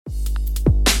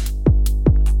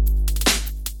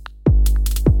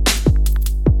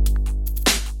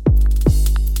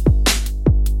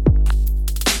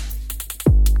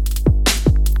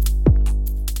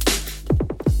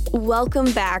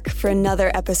welcome back for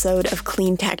another episode of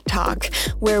Clean Tech Talk,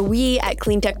 where we at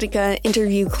Clean Technica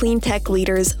interview clean tech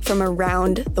leaders from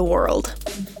around the world.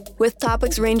 With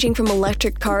topics ranging from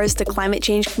electric cars to climate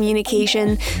change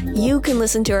communication, you can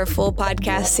listen to our full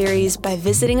podcast series by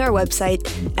visiting our website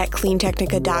at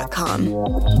cleantechnica.com.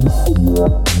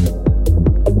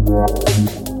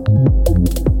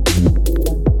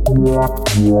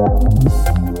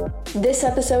 This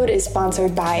episode is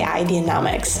sponsored by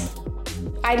Ideanomics.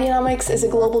 Ideanomics is a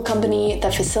global company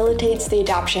that facilitates the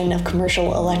adoption of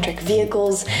commercial electric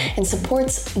vehicles and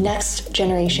supports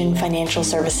next-generation financial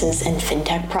services and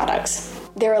fintech products.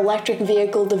 Their electric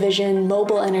vehicle division,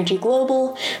 Mobile Energy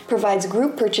Global, provides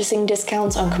group purchasing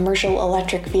discounts on commercial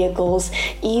electric vehicles,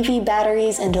 EV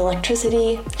batteries and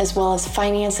electricity, as well as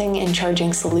financing and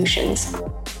charging solutions.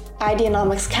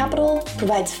 Ideanomics Capital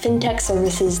provides fintech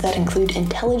services that include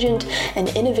intelligent and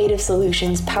innovative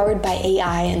solutions powered by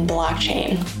AI and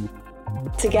blockchain.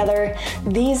 Together,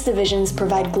 these divisions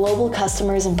provide global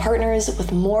customers and partners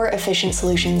with more efficient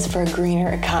solutions for a greener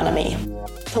economy.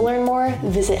 To learn more,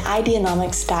 visit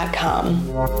ideanomics.com.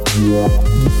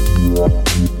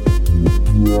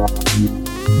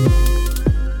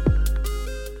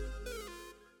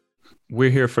 We're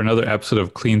here for another episode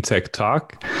of Clean Tech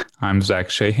Talk. I'm Zach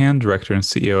Shahan, Director and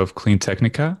CEO of Clean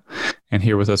Technica. And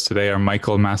here with us today are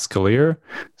Michael Mascalier,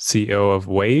 CEO of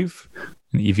Wave,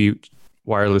 an EV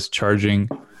wireless charging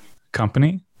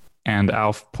company, and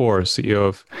Alf Poor, CEO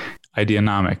of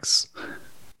Ideanomics.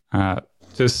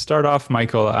 To start off,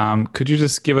 Michael, could you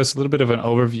just give us a little bit of an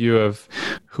overview of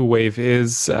who Wave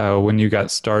is, when you got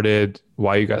started,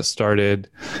 why you got started,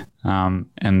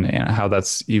 and how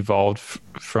that's evolved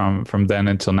from then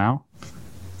until now?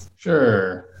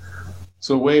 Sure.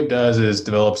 So what Wave does is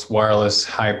develops wireless,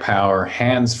 high-power,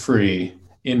 hands-free,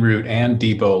 in-route and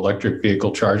depot electric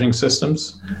vehicle charging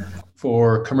systems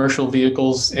for commercial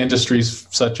vehicles, industries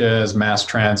such as mass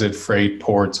transit, freight,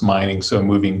 ports, mining, so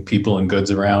moving people and goods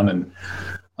around. And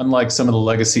unlike some of the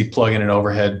legacy plug-in and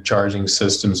overhead charging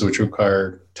systems, which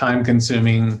require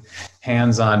time-consuming,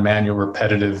 hands-on, manual,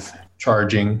 repetitive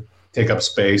charging, take up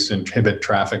space, and inhibit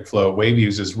traffic flow, Wave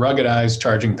uses ruggedized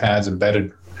charging pads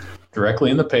embedded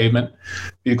directly in the pavement.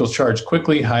 Vehicles charge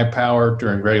quickly, high power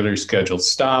during regularly scheduled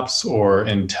stops or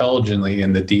intelligently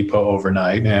in the depot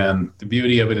overnight. And the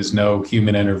beauty of it is no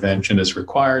human intervention is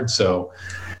required, so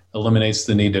eliminates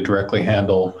the need to directly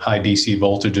handle high DC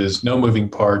voltages. No moving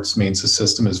parts means the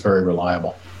system is very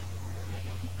reliable.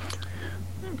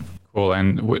 Cool.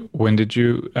 And when did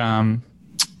you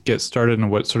get started, and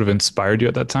what sort of inspired you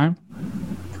at that time?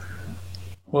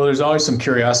 Well, there's always some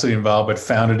curiosity involved, but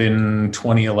founded in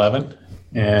 2011.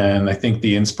 And I think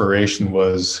the inspiration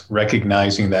was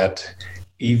recognizing that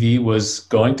EV was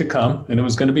going to come and it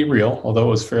was going to be real, although it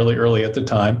was fairly early at the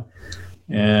time.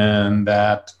 And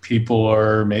that people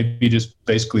are maybe just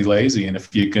basically lazy. And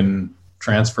if you can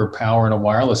transfer power in a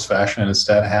wireless fashion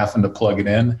instead of having to plug it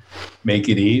in, make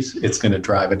it easy, it's going to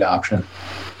drive adoption.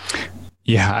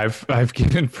 Yeah, I've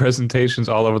given presentations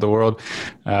all over the world,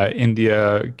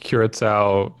 India,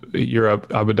 Curacao,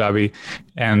 Europe, Abu Dhabi,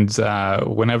 and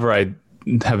whenever I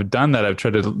have done that, I've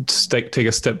tried to take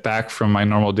a step back from my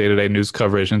normal day-to-day news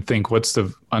coverage and think, what's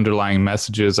the underlying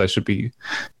messages I should be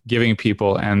giving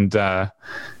people? And I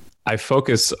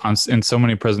focus on in so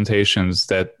many presentations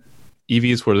that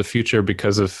EVs were the future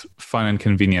because of fun and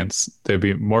convenience. They'd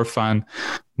be more fun,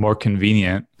 more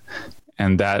convenient,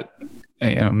 and that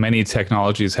many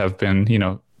technologies have been,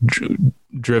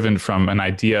 driven from an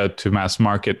idea to mass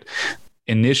market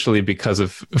initially because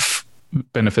of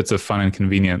benefits of fun and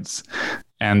convenience.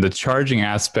 And the charging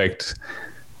aspect,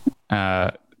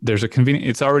 there's a convenient.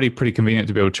 It's already pretty convenient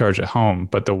to be able to charge at home,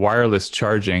 but the wireless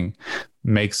charging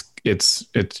makes it's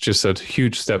just a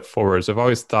huge step forward. So I've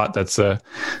always thought that's a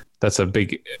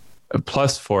big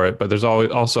plus for it, but there's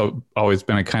always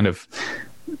been a kind of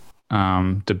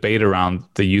debate around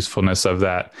the usefulness of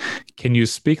that. Can you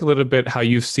speak a little bit how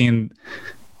you've seen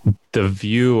the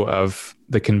view of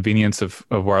the convenience of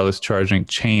wireless charging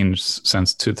change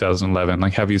since 2011?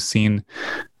 Like, have you seen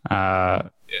the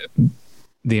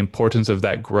importance of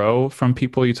that grow from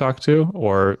people you talk to,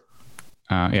 or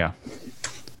yeah,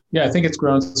 I think it's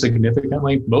grown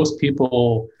significantly. Most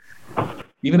people,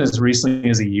 even as recently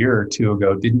as a year or two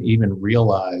ago, didn't even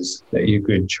realize that you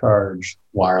could charge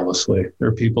wirelessly. There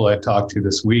are people I talked to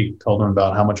this week, told them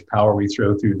about how much power we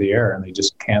throw through the air, and they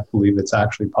just can't believe it's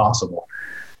actually possible.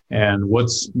 And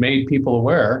what's made people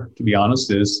aware, to be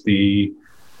honest, is the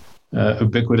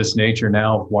ubiquitous nature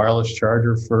now of wireless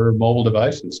charger for mobile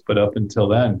devices. But up until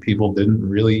then, people didn't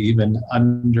really even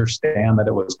understand that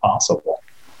it was possible.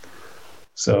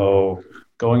 So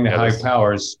going to high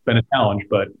power has been a challenge,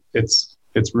 but it's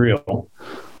real.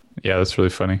 Yeah, that's really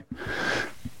funny.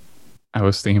 I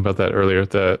was thinking about that earlier,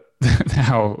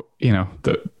 how,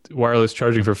 the wireless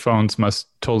charging for phones must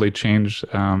totally change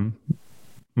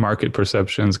market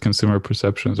perceptions, consumer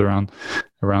perceptions around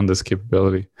this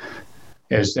capability.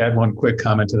 Yeah, just add one quick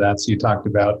comment to that. So you talked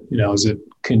about, is it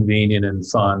convenient and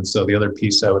fun? So the other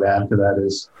piece I would add to that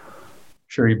is,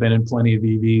 sure, you've been in plenty of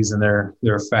EVs and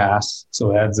they're fast,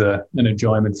 so it adds an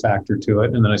enjoyment factor to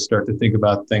it. And then I start to think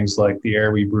about things like the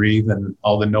air we breathe and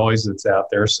all the noise that's out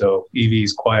there. So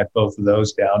EVs quiet both of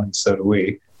those down, and so do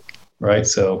we, right?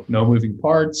 So no moving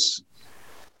parts,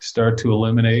 start to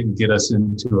eliminate and get us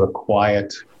into a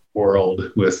quiet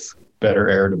world with better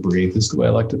air to breathe is the way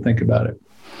I like to think about it.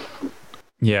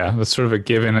 Yeah, that's sort of a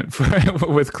given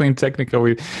with Clean Technica.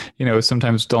 We,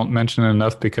 sometimes don't mention it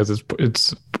enough because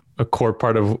it's a core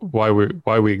part of why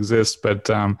we exist. But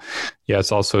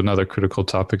it's also another critical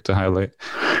topic to highlight.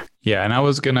 Yeah, and I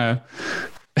was gonna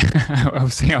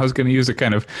use a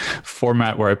kind of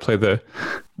format where I play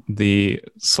the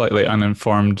slightly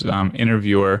uninformed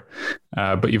interviewer,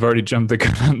 but you've already jumped the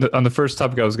gun on the first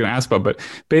topic I was going to ask about. But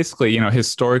basically,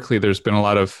 historically, there's been a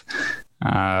lot of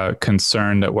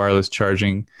concern that wireless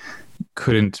charging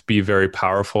couldn't be very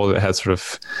powerful. It has sort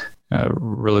of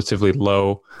relatively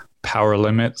low power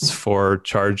limits for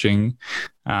charging.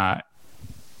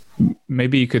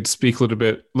 Maybe you could speak a little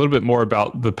bit more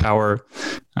about the power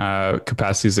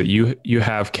capacities that you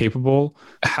have capable,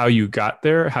 how you got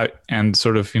there, and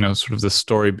sort of the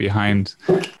story behind,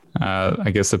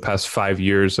 I guess, the past 5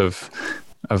 years of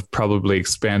probably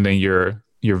expanding your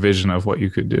vision of what you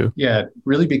could do. Yeah, it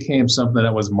really became something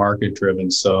that was market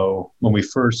driven. So when we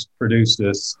first produced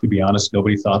this, to be honest,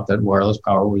 nobody thought that wireless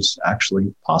power was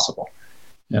actually possible.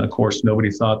 And of course, nobody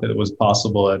thought that it was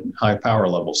possible at high power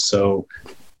levels. So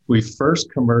we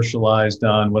first commercialized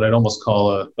on what I'd almost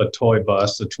call a toy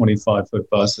bus, a 25-foot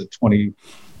bus at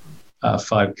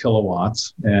 25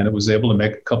 kilowatts. And it was able to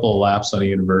make a couple of laps on a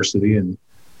university. And it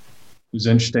was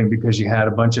interesting because you had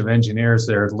a bunch of engineers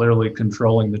there literally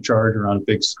controlling the charger on a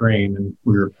big screen, and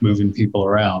we were moving people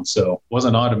around. So it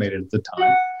wasn't automated at the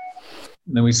time.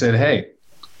 And then we said, hey,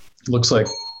 it looks like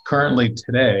currently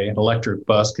today, an electric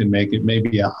bus can make it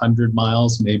maybe 100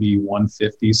 miles, maybe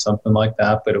 150, something like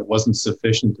that, but it wasn't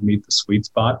sufficient to meet the sweet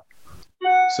spot.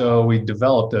 So we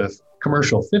developed a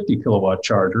commercial 50 kilowatt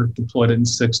charger, deployed it in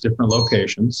 6 different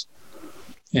locations,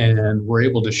 and we're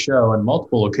able to show in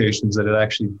multiple locations that it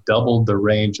actually doubled the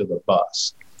range of the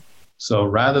bus. So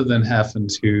rather than having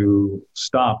to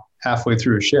stop halfway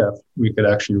through a shift, we could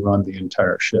actually run the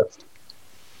entire shift.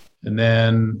 And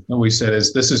then we said,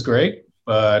 this is great,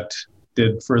 but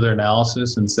did further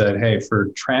analysis and said, hey, for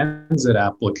transit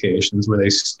applications where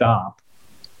they stop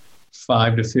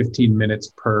 5 to 15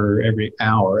 minutes per every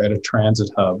hour at a transit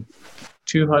hub,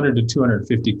 200 to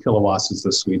 250 kilowatts is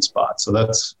the sweet spot. So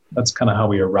that's kind of how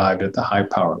we arrived at the high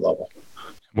power level.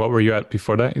 What were you at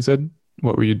before that, you said?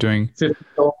 What were you doing? 50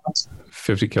 kilowatts.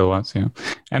 50 kilowatts, yeah.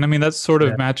 And I mean, that sort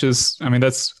of matches,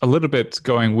 that's a little bit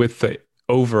going with the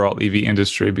overall EV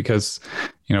industry because,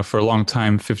 for a long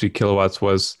time, 50 kilowatts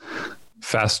was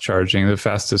fast charging, the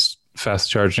fastest fast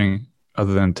charging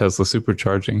other than Tesla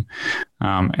supercharging.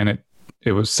 And it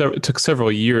took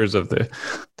several years of the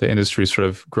industry sort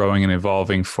of growing and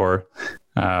evolving for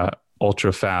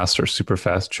ultra fast or super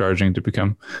fast charging to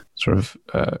become sort of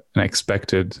an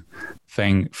expected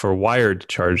thing for wired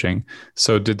charging.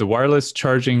 So did the wireless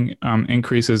charging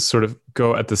increases sort of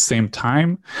go at the same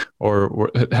time,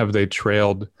 or have they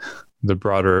trailed the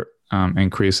broader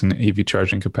increase in EV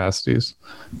charging capacities?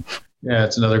 Yeah,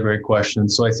 it's another great question.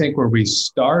 So I think where we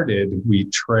started, we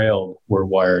trailed where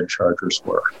wired chargers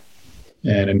were.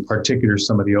 And in particular,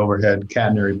 some of the overhead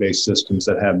catenary-based systems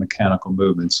that have mechanical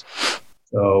movements.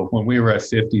 So when we were at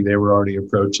 50, they were already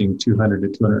approaching 200 to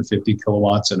 250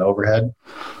 kilowatts in overhead.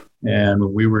 And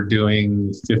when we were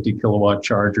doing 50 kilowatt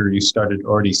charger, you started to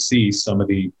already see some of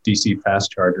the DC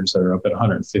fast chargers that are up at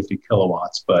 150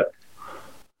 kilowatts. But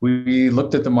we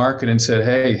looked at the market and said,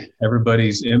 hey,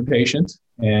 everybody's impatient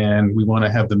and we want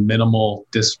to have the minimal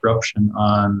disruption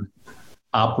on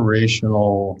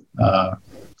operational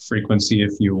frequency,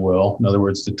 if you will. In other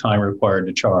words, the time required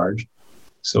to charge.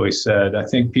 So we said, I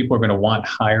think people are going to want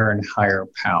higher and higher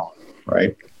power,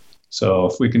 right? So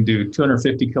if we can do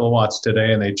 250 kilowatts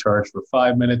today and they charge for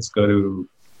 5 minutes, go to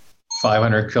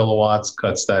 500 kilowatts,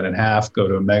 cuts that in half, go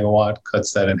to a megawatt,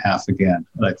 cuts that in half again.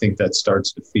 And I think that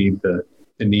starts to feed the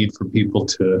need for people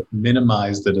to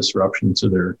minimize the disruption to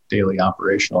their daily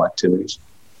operational activities.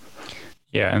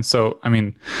 Yeah. And so,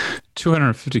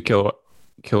 250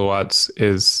 kilowatts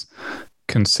is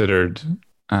considered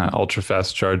ultra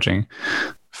fast charging.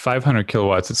 500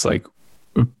 kilowatts, it's like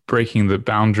breaking the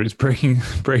boundaries, breaking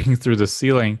through the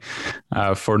ceiling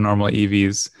for normal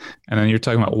EVs. And then you're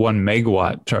talking about 1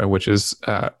 megawatt charge, which is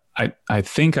I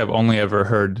think I've only ever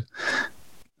heard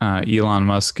Elon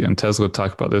Musk and Tesla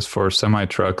talk about this for semi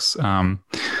trucks.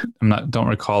 Don't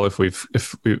recall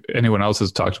if anyone else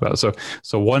has talked about it.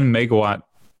 So 1 megawatt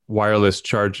wireless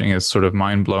charging is sort of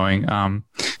mind blowing.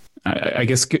 I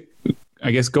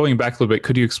guess going back a little bit,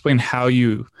 could you explain how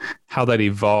that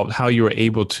evolved, how you were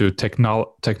able to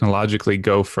technologically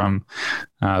go from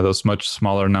those much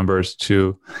smaller numbers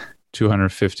to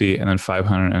 250 and then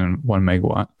 500 and 1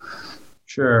 megawatt?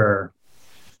 Sure.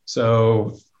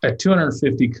 So at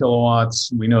 250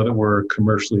 kilowatts, we know that we're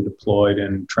commercially deployed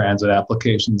in transit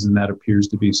applications, and that appears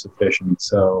to be sufficient.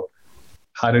 So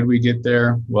how did we get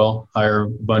there? Well, hire a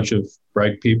bunch of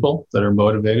bright people that are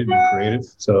motivated and creative.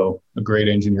 So a great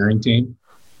engineering team,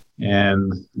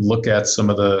 and look at some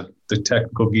of the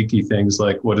technical geeky things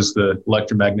like what does the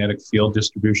electromagnetic field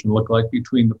distribution look like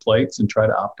between the plates and try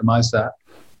to optimize that.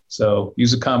 So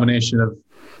use a combination of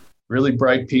really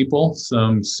bright people,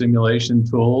 some simulation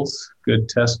tools, good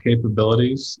test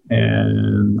capabilities,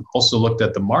 and also looked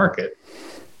at the market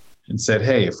and said,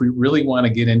 hey, if we really want to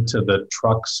get into the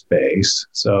truck space,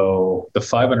 so the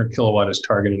 500 kilowatt is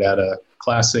targeted at a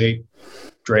Class 8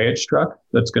 drayage truck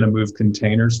that's going to move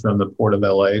containers from the Port of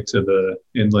LA to the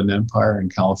Inland Empire in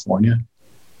California.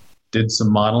 Did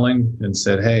some modeling and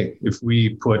said, hey, if we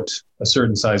put a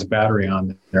certain size battery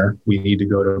on there, we need to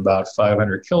go to about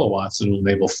 500 kilowatts. It'll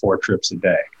enable 4 trips a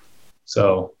day.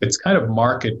 So it's kind of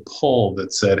market pull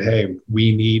that said, hey,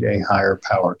 we need a higher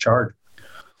power charger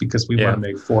because we want to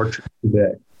make 4 trips a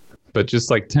day. But just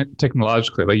like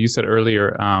technologically, like you said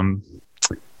earlier,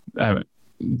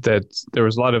 that there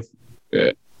was a lot of,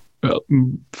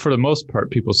 for the most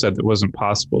part, people said that it wasn't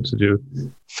possible to do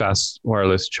fast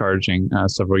wireless charging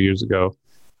several years ago,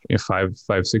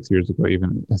 5-6 years ago,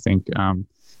 even, I think.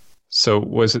 So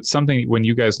was it something when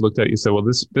you guys looked at it, you said, well,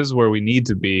 this is where we need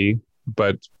to be,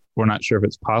 but we're not sure if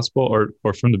it's possible,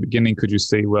 or from the beginning, could you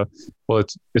say, well,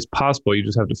 it's possible. You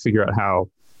just have to figure out how.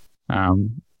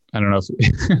 I don't know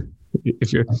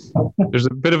if you're, there's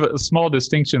a bit of a small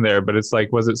distinction there, but it's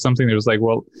like, was it something that was like,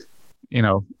 well,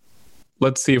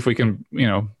 let's see if we can,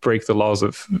 break the laws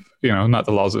of, not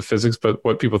the laws of physics, but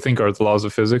what people think are the laws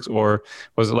of physics? Or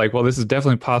was it like, well, this is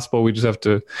definitely possible. We just have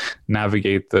to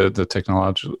navigate the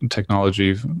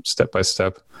technology step by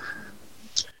step?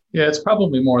 Yeah, it's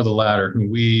probably more the latter.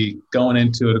 We, going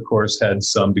into it, of course, had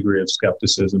some degree of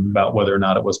skepticism about whether or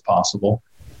not it was possible.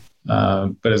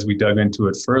 But as we dug into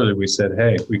it further, we said,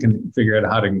 hey, we can figure out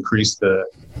how to increase the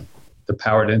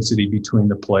power density between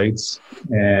the plates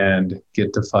and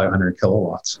get to 500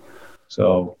 kilowatts.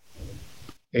 So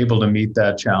able to meet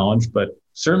that challenge, but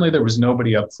certainly there was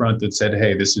nobody up front that said,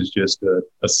 hey, this is just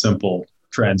a simple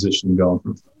transition going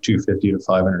from 250 to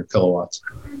 500 kilowatts.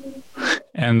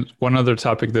 And one other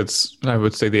topic that's, I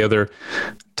would say, the other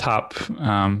top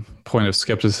point of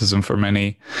skepticism for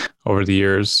many over the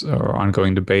years or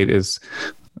ongoing debate is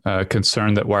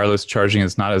concern that wireless charging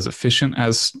is not as efficient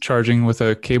as charging with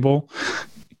a cable.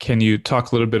 Can you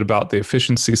talk a little bit about the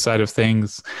efficiency side of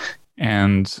things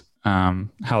and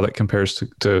how that compares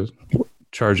to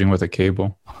charging with a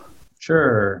cable?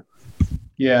 Sure.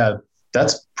 Yeah,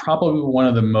 that's probably one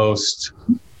of the most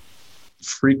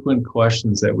frequent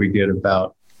questions that we get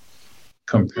about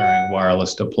comparing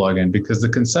wireless to plug-in, because the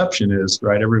conception is,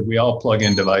 right, we all plug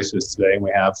in devices today, and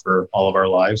we have for all of our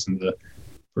lives, and the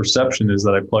perception is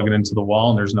that I plug it into the wall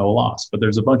and there's no loss, but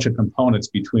there's a bunch of components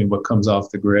between what comes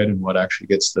off the grid and what actually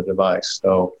gets the device.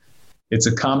 So it's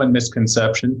a common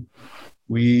misconception.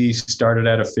 We started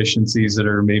at efficiencies that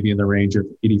are maybe in the range of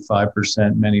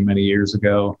 85% many, many years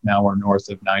ago. Now we're north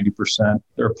of 90%.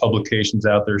 There are publications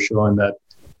out there showing that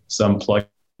some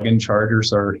plug-in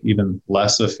chargers are even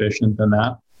less efficient than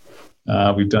that.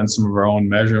 We've done some of our own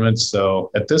measurements.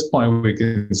 So at this point, we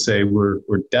can say we're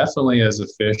definitely as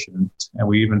efficient, and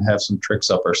we even have some tricks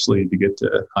up our sleeve to get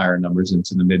to higher numbers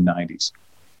into the mid-90s.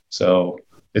 So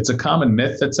it's a common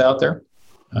myth that's out there.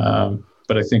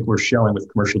 But I think we're showing with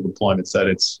commercial deployments that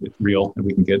it's real and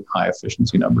we can get high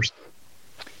efficiency numbers.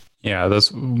 Yeah,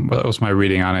 that was my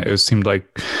reading on it. It seemed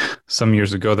like some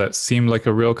years ago that seemed like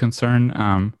a real concern.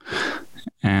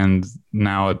 And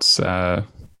now it's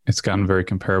gotten very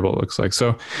comparable, it looks like.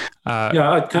 So, can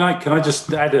I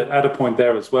just add a point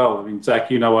there as well? I mean,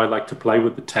 Zach, I like to play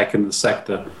with the tech in the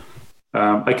sector.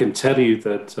 I can tell you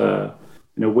that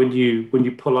when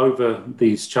you pull over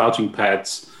these charging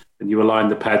pads and you align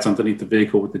the pads underneath the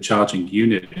vehicle with the charging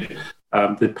unit,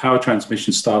 the power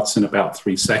transmission starts in about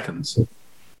 3 seconds.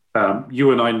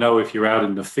 You and I know, if you're out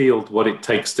in the field, what it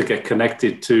takes to get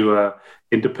connected to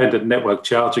independent network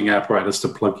charging apparatus to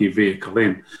plug your vehicle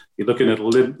in. You're looking at a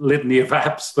litany of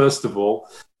apps, first of all,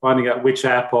 finding out which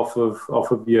app off of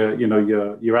your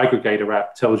aggregator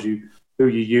app tells you who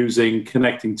you're using,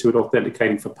 connecting to it,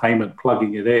 authenticating for payment,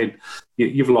 plugging it in.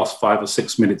 You've lost 5 or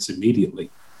 6 minutes immediately.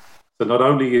 So not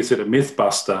only is it a myth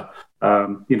buster,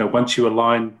 once you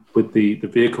align with the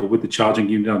vehicle, with the charging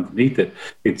unit underneath it,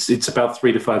 it's about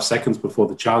 3 to 5 seconds before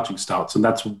the charging starts. And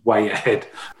that's way ahead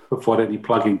of what any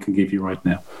plugin can give you right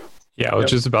now. Yeah, I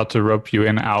was just about to rope you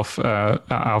in, Alf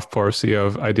Poor, CEO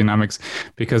of Ideanomics,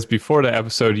 because before the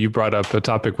episode, you brought up a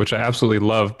topic which I absolutely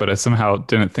love, but I somehow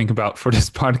didn't think about for this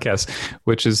podcast,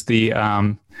 which is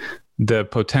the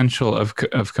potential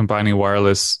of combining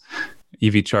wireless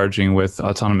EV charging with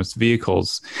autonomous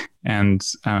vehicles. And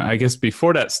I guess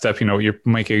before that step, you're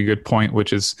making a good point,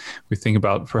 which is we think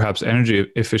about perhaps energy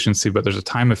efficiency, but there's a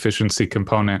time efficiency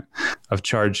component of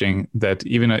charging that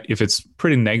even if it's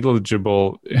pretty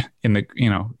negligible in the,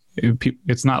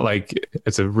 it's not like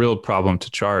it's a real problem to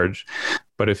charge.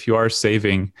 But if you are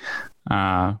saving,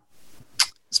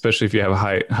 especially if you have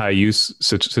a high use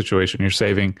situation, you're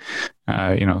saving,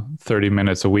 30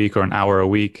 minutes a week or an hour a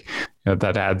week,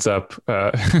 that adds up.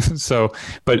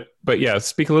 But yeah,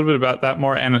 speak a little bit about that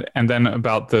more. And then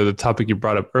about the topic you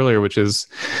brought up earlier, which is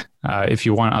if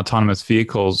you want autonomous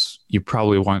vehicles, you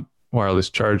probably want wireless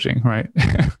charging, right?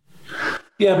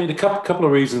 Yeah, I mean, a couple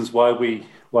of reasons why we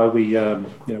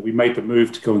made the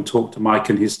move to go and talk to Mike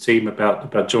and his team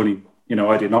about joining,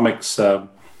 Ideanomics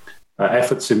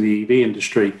efforts in the EV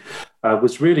industry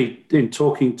was really in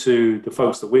talking to the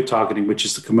folks that we're targeting, which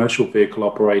is the commercial vehicle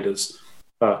operators.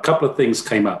 A couple of things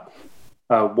came up.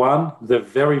 One, they're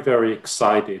very, very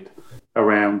excited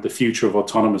around the future of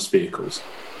autonomous vehicles.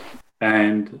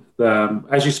 And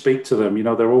as you speak to them,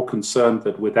 they're all concerned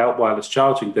that without wireless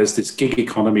charging, there's this gig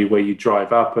economy where you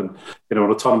drive up and, an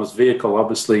autonomous vehicle,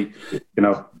 obviously,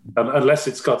 unless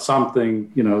it's got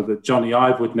something, that Johnny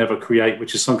Ive would never create,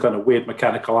 which is some kind of weird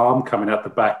mechanical arm coming out the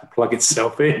back to plug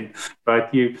itself in,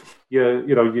 right? You've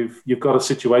got a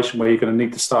situation where you're going to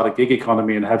need to start a gig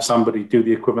economy and have somebody do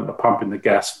the equivalent of pumping the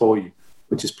gas for you,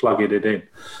 which is plugging it in.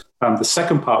 The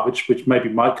second part, which maybe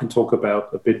Mike can talk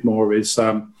about a bit more, is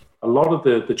a lot of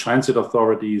the transit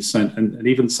authorities and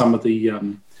even some of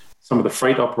the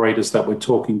freight operators that we're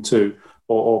talking to,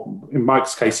 or in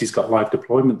Mike's case, he's got live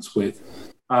deployments with,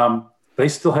 they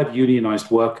still have unionized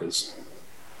workers.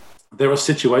 There are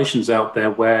situations out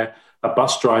there where a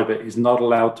bus driver is not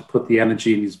allowed to put the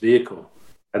energy in his vehicle,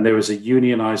 and there is a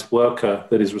unionized worker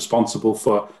that is responsible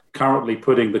for currently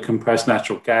putting the compressed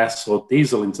natural gas or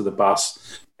diesel into the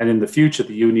bus, and in the future,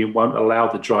 the union won't allow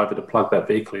the driver to plug that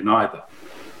vehicle in either.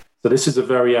 So this is a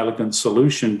very elegant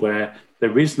solution where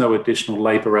there is no additional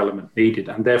labor element needed,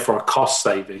 and therefore a cost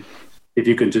saving if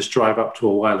you can just drive up to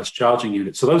a wireless charging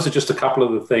unit. So those are just a couple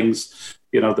of the things,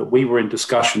 that we were in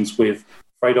discussions with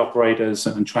freight operators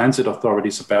and transit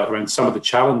authorities about around some of the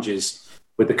challenges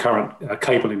with the current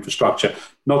cable infrastructure,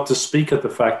 not to speak of the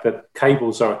fact that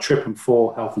cables are a trip and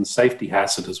fall health and safety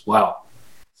hazard as well.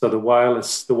 So the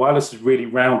wireless is really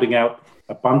rounding out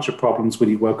a bunch of problems when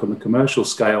you work on the commercial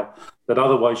scale that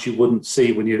otherwise you wouldn't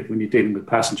see when you're dealing with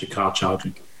passenger car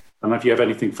charging. I don't know if you have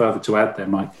anything further to add there,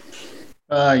 Mike.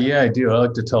 Yeah, I do. I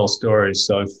like to tell stories.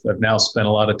 So I've now spent a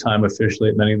lot of time officially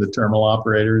at many of the terminal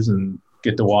operators and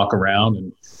get to walk around.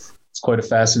 And it's quite a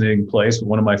fascinating place. But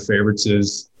one of my favorites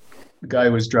is the guy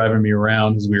who was driving me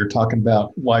around as we were talking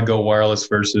about why go wireless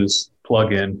versus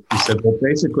plug-in. He said, well,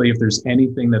 basically, if there's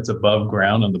anything that's above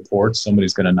ground on the ports,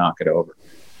 somebody's going to knock it over.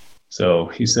 So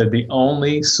he said the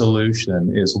only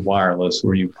solution is wireless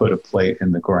where you put a plate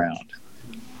in the ground.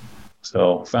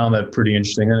 So found that pretty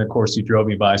interesting. And of course, he drove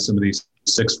me by some of these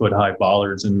 6-foot high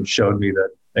bollards and showed me that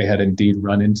they had indeed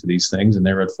run into these things and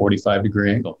they were at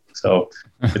 45-degree angle. So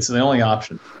it's the only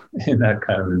option in that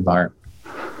kind of environment.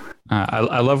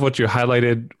 I love what you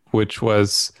highlighted, which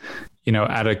was,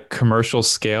 at a commercial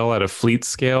scale, at a fleet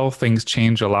scale, things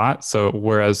change a lot. So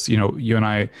whereas, you and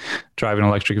I drive an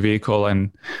electric vehicle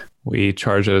and we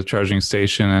charge at a charging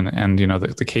station and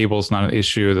the cable's not an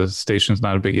issue, the station's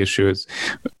not a big issue. It's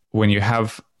when you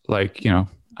have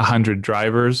 100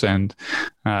 drivers and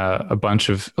a bunch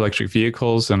of electric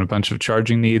vehicles and a bunch of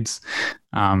charging needs,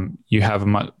 you have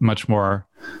a much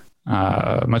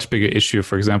bigger issue.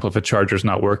 For example, if a charger is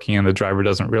not working and the driver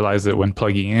doesn't realize it when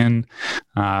plugging in,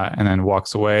 and then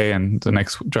walks away and the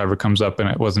next driver comes up and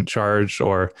it wasn't charged,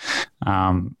 or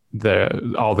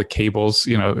all the cables.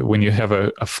 When you have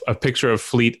a picture of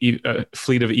fleet of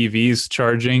EVs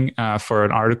charging for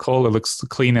an article, it looks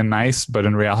clean and nice, but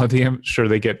in reality, I'm sure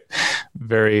they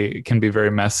can be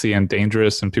very messy and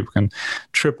dangerous, and people can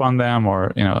trip on them,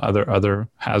 or other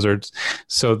hazards.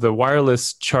 So the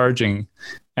wireless charging.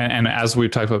 And as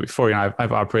we've talked about before,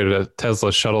 I've operated a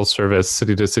Tesla shuttle service,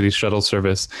 city-to-city shuttle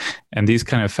service, and these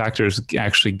kind of factors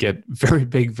actually get very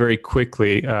big very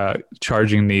quickly,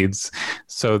 charging needs.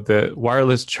 So the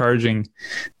wireless charging,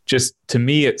 just to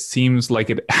me, it seems like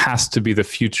it has to be the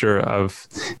future of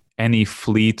any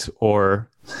fleet,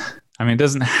 it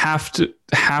doesn't have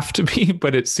to be,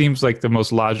 but it seems like the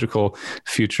most logical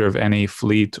future of any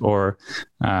fleet or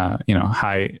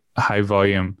high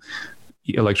volume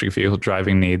electric vehicle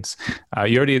driving needs.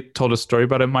 You already told a story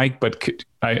about it, Mike, but could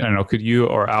you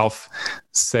or Alf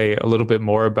say a little bit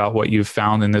more about what you've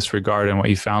found in this regard and what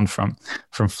you found from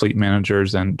fleet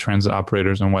managers and transit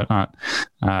operators and whatnot,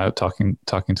 talking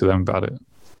to them about it?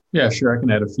 Yeah, sure. I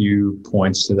can add a few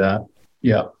points to that.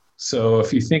 Yeah. So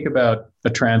if you think about a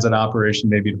transit operation,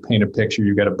 maybe to paint a picture,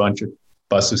 you've got a bunch of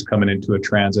buses coming into a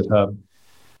transit hub.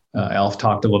 Alf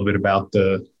talked a little bit about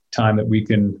the time that we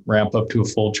can ramp up to a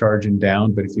full charge and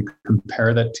down. But if you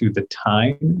compare that to the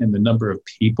time and the number of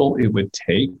people it would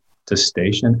take to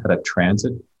station at a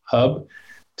transit hub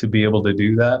to be able to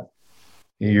do that,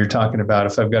 you're talking about,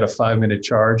 if I've got a 5-minute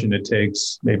charge and it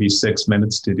takes maybe 6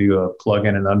 minutes to do a plug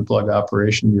in and unplug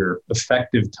operation, your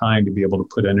effective time to be able to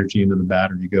put energy into the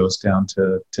battery goes down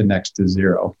to next to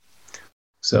zero.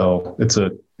 So it's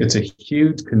a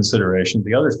huge consideration.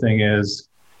 The other thing is,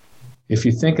 if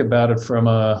you think about it from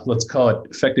let's call it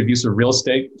effective use of real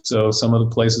estate. So some of the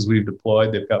places we've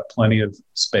deployed, they've got plenty of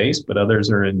space, but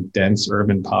others are in dense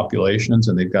urban populations,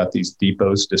 and they've got these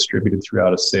depots distributed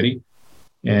throughout a city.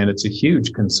 And it's a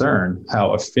huge concern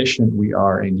how efficient we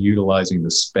are in utilizing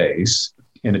the space.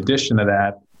 In addition to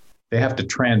that, they have to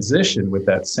transition with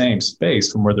that same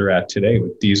space from where they're at today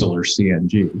with diesel or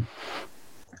CNG.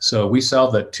 So we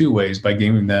solve that two ways: by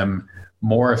giving them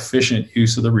more efficient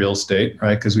use of the real estate,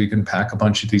 right? Because we can pack a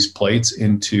bunch of these plates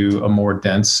into a more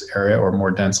dense area or more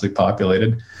densely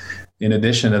populated. In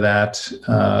addition to that,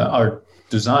 our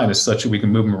design is such that we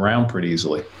can move them around pretty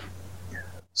easily.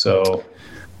 So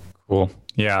cool.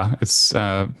 Yeah, it's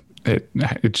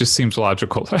it just seems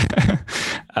logical.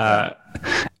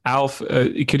 Alf,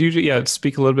 could you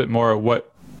speak a little bit more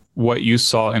what you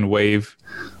saw in Wave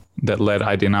that led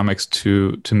Ideanomics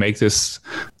to make this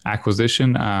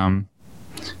acquisition?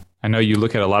 I know you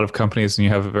look at a lot of companies and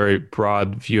you have a very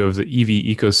broad view of the EV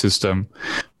ecosystem,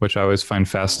 which I always find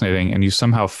fascinating. And you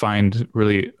somehow find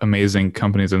really amazing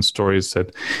companies and stories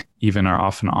that even are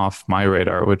often off my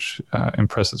radar, which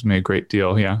impresses me a great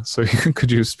deal. Yeah. So could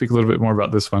you speak a little bit more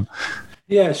about this one?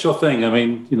 Yeah, sure thing. I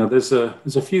mean, there's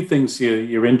a few things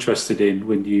you're interested in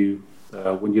when you're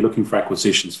looking for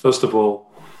acquisitions. First of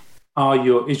all,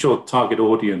 is your target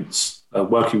audience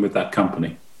working with that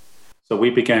company? So we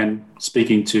began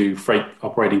speaking to freight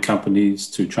operating companies,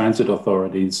 to transit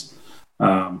authorities,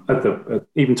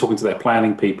 even talking to their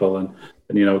planning people, and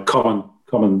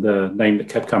common name that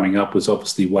kept coming up was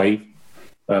obviously Wave.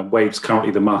 Wave's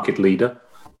currently the market leader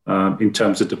in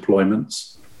terms of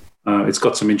deployments. It's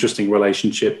got some interesting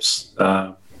relationships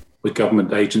with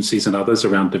government agencies and others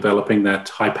around developing that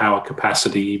high power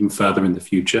capacity even further in the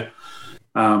future.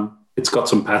 It's got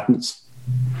some patents.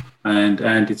 And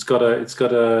it's got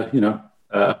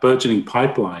a burgeoning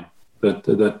pipeline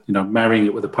that marrying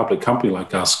it with a public company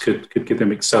like us could give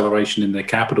them acceleration in their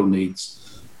capital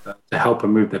needs to help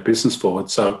them move their business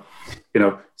forward. So,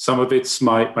 some of it's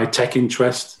my tech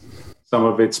interest, some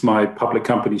of it's my public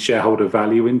company shareholder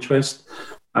value interest,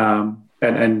 and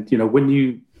when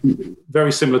you,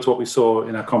 very similar to what we saw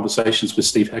in our conversations with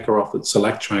Steve Heckeroth at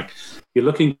Solectrac, you're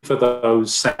looking for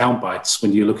those sound bites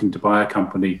when you're looking to buy a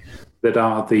company that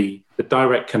are the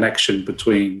direct connection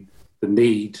between the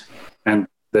need and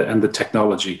the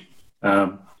technology.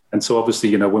 And so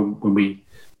obviously, when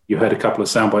you heard a couple of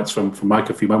sound bites from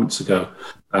Mike a few moments ago,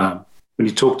 when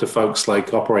you talk to folks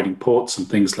like operating ports and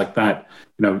things like that,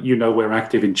 we're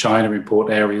active in China, in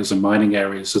port areas and mining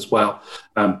areas as well.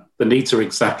 The needs are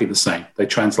exactly the same. They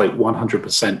translate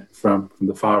 100% from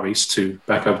the Far East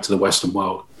back over to the Western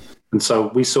world. And so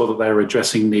we saw that they were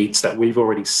addressing needs that we've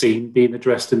already seen being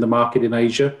addressed in the market in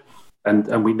Asia.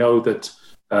 And we know that,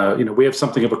 we have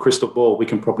something of a crystal ball. We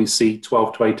can probably see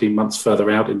 12 to 18 months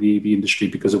further out in the EV industry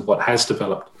because of what has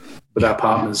developed with our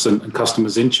partners and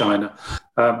customers in China.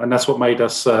 And that's what made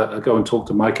us go and talk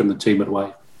to Mike and the team at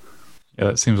Wave. Yeah,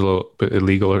 that seems a little bit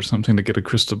illegal or something to get a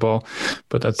crystal ball,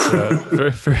 but that's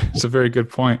it's a very good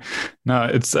point. No,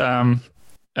 it's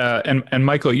And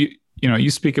Michael, you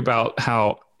speak about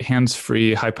how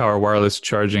hands-free, high-power wireless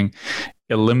charging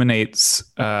eliminates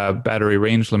battery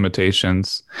range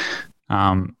limitations.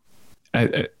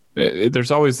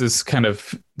 There's always this kind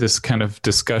of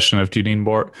discussion of, do you need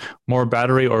more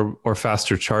battery or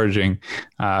faster charging?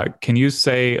 Can you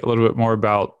say a little bit more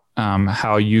about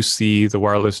how you see your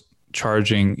wireless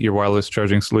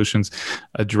charging solutions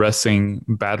addressing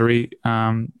battery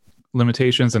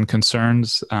limitations and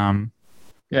concerns?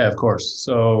 Yeah, of course.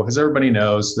 So as everybody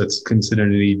knows that's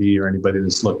considered an EV, or anybody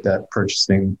that's looked at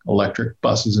purchasing electric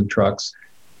buses and trucks,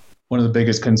 one of the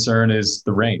biggest concern is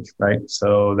the range, right?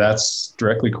 So that's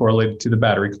directly correlated to the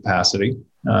battery capacity.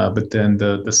 But then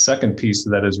the second piece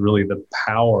of that is really the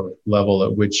power level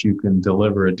at which you can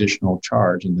deliver additional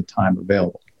charge in the time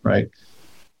available, right?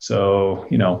 So,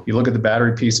 you look at the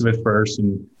battery piece of it first.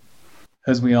 And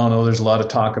as we all know, there's a lot of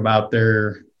talk about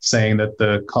there saying that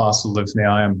the cost of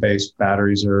lithium-ion-based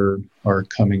batteries are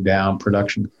coming down,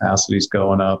 production capacity is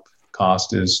going up,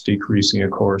 cost is decreasing, of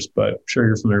course, but I'm sure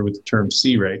you're familiar with the term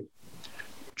C-rate,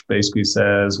 which basically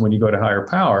says when you go to higher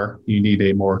power, you need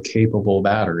a more capable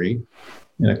battery.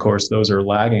 And of course, those are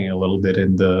lagging a little bit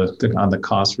on the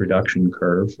cost reduction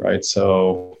curve, right?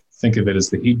 So think of it as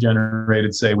the heat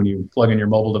generated, say, when you plug in your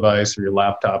mobile device or your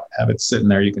laptop, have it sitting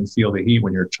there, you can feel the heat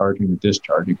when you're charging or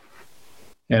discharging.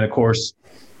 And of course,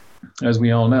 as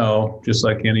we all know, just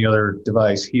like any other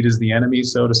device, heat is the enemy,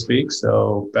 so to speak.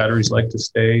 So batteries like to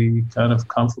stay kind of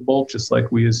comfortable, just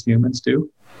like we as humans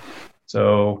do.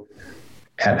 So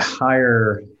at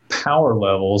higher power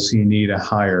levels, you need a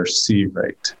higher C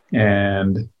rate.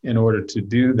 And in order to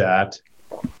do that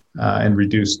and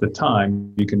reduce the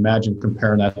time, you can imagine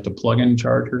comparing that to plug-in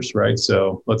chargers, right?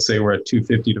 So let's say we're at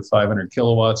 250 to 500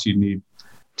 kilowatts, you need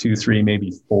 2, 3,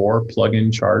 maybe 4 plug-in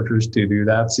chargers to do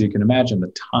that. So you can imagine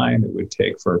the time it would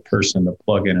take for a person to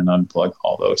plug in and unplug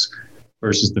all those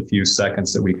versus the few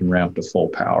seconds that we can ramp to full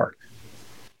power.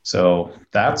 So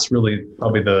that's really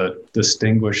probably the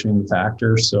distinguishing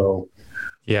factor. So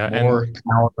more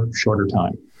power, shorter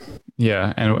time.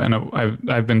 Yeah, and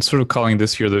I've been sort of calling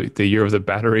this year the year of the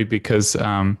battery because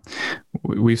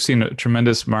we've seen a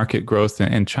tremendous market growth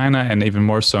in China and even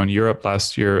more so in Europe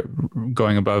last year,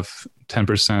 going above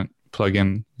 10%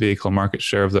 plug-in vehicle market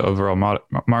share of the overall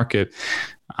market.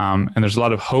 And there's a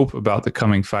lot of hope about the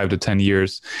coming 5 to 10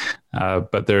 years,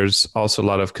 but there's also a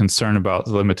lot of concern about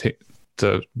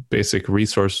the basic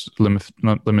resource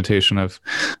limitation of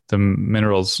the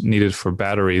minerals needed for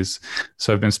batteries.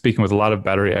 So I've been speaking with a lot of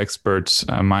battery experts,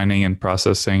 mining and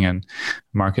processing and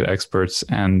market experts,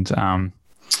 and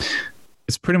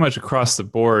it's pretty much across the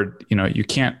board.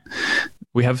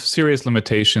 We have serious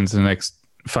limitations in the next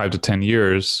 5 to 10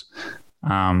 years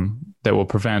that will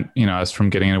prevent us from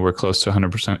getting anywhere close to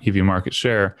 100% EV market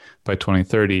share by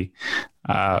 2030.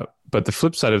 But the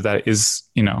flip side of that is,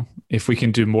 if we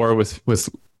can do more with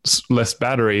less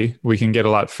battery, we can get a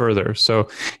lot further. So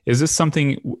is this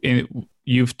something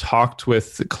you've talked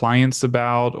with clients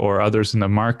about or others in the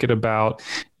market about?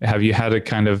 Have you had a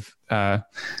kind of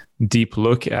deep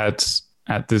look at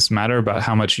this matter about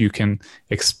how much you can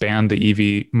expand the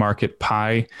EV market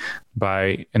pie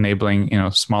by enabling,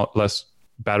 less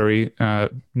battery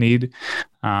need?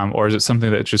 Or is it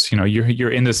something that just,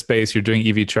 you're in this space, you're doing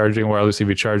EV charging, wireless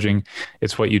EV charging,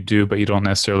 it's what you do, but you don't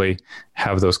necessarily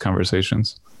have those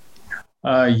conversations?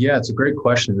 Yeah, it's a great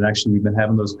question. And actually, we've been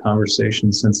having those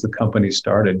conversations since the company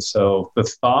started. So the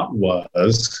thought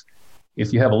was,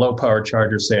 if you have a low power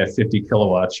charger, say at 50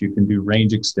 kilowatts, you can do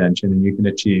range extension and you can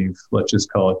achieve, let's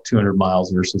just call it 200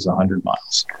 miles versus 100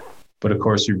 miles. But of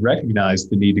course, you recognize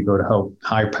the need to go to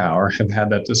high power. Have had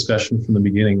that discussion from the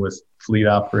beginning with fleet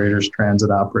operators,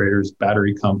 transit operators,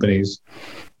 battery companies,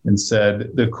 and said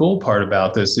the cool part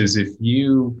about this is if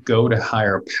you go to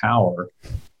higher power,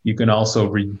 you can also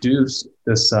reduce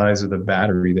the size of the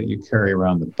battery that you carry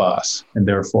around the bus and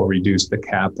therefore reduce the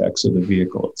capex of the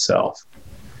vehicle itself.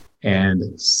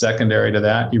 And secondary to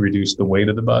that, you reduce the weight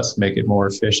of the bus, make it more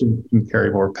efficient, and carry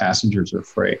more passengers or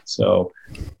freight. So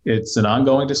it's an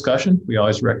ongoing discussion. We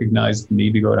always recognize the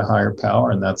need to go to higher power,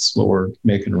 and that's what we're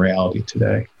making reality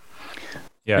today.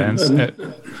 Yeah,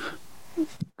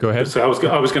 go ahead. So I was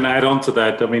going to add on to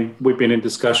that. I mean, we've been in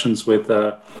discussions with,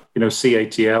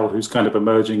 CATL, who's kind of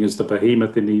emerging as the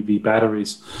behemoth in EV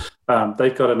batteries.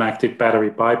 They've got an active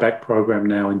battery buyback program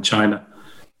now in China.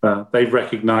 They've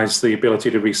recognized the ability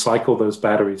to recycle those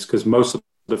batteries because most of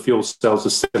the fuel cells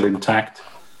are still intact.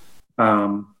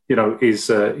 Is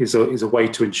a way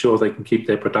to ensure they can keep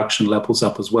their production levels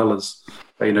up as well as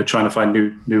trying to find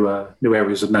new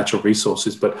areas of natural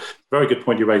resources. But very good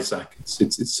point you raised, Zach.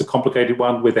 It's a complicated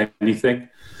one with anything.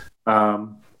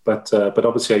 But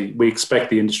obviously, we expect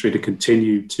the industry to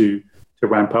continue to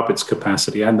ramp up its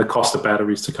capacity and the cost of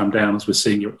batteries to come down, as we're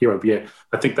seeing year over year.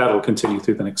 I think that'll continue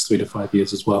through the next 3 to 5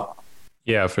 years as well.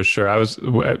 Yeah, for sure. A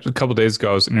couple of days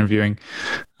ago, I was interviewing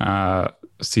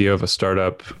CEO of a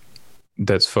startup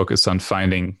that's focused on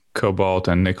finding cobalt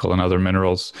and nickel and other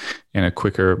minerals in a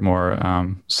quicker, more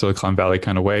Silicon Valley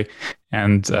kind of way.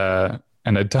 And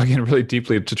I dug in really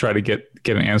deeply to try to get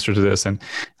an answer to this. And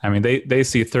I mean, they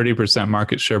see 30%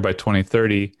 market share by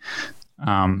 2030.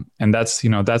 And that's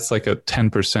like a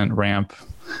 10% ramp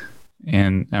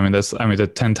that's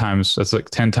like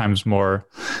 10 times more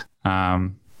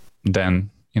than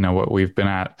what we've been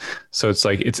at. So it's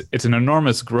like it's an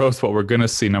enormous growth what we're going to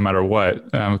see no matter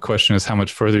what. The question is how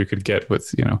much further you could get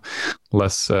with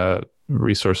less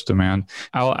resource demand.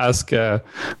 I'll ask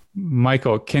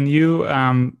Michael, can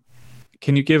you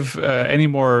give any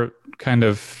more kind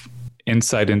of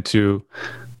insight into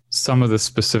some of the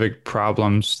specific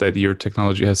problems that your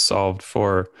technology has solved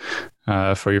for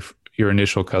your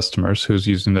initial customers who's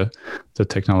using the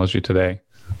technology today?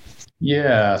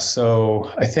 Yeah,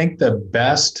 so I think the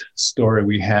best story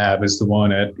we have is the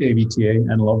one at AVTA,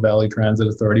 Antelope Valley Transit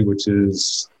Authority, which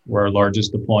is where our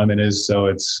largest deployment is. So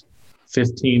it's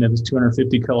 15 of the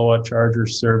 250 kilowatt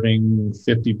chargers serving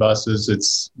 50 buses.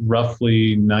 It's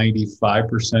roughly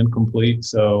 95% complete.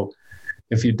 So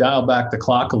if you dial back the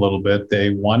clock a little bit,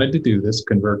 they wanted to do this,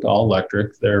 convert to all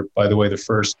electric. They're, by the way, the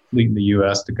first fleet in the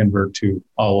US to convert to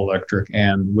all electric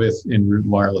and with en route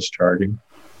wireless charging.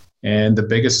 And the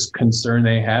biggest concern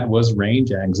they had was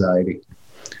range anxiety.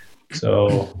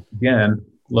 So again,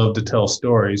 love to tell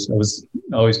stories. I was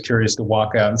always curious to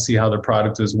walk out and see how their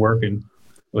product is working.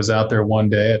 I was out there one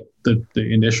day at the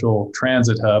initial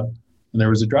transit hub, and there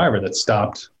was a driver that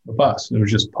stopped a bus. It was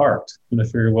just parked. And I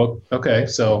figured, well, okay,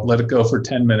 so let it go for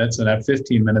 10 minutes. And at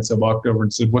 15 minutes, I walked over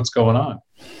and said, what's going on?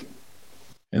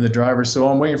 And the driver said,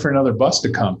 I'm waiting for another bus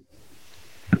to come.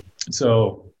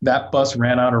 So that bus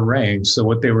ran out of range. So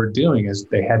what they were doing is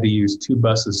they had to use 2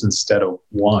 buses instead of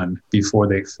 1 before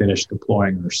they finished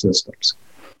deploying their systems.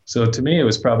 So to me, it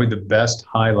was probably the best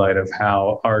highlight of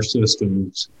how our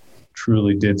systems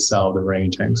truly did solve the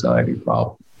range anxiety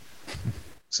problem.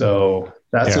 So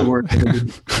that's what we're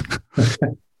doing.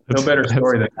 No better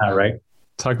story than that, right?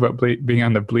 Talk about being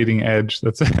on the bleeding edge.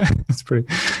 That's pretty.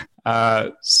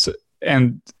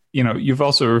 And you've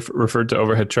also referred to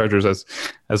overhead chargers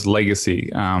as legacy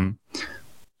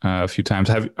a few times.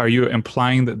 Are you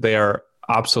implying that they are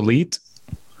obsolete?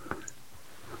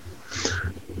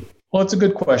 Well, it's a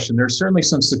good question. There's certainly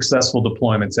some successful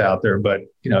deployments out there, but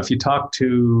if you talk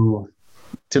to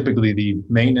typically the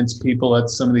maintenance people at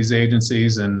some of these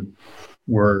agencies, and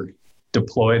we're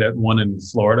deployed at one in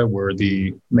Florida where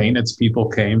the maintenance people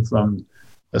came from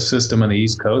a system on the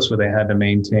East Coast where they had to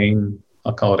maintain,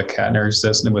 I'll call it a catenary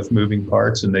system with moving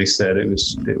parts. And they said it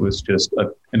was just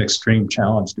an extreme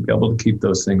challenge to be able to keep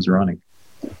those things running.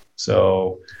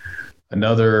 So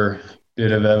another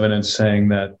bit of evidence saying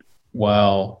that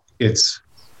while it's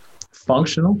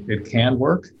functional, it can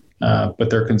work, but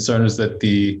their concern is that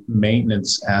the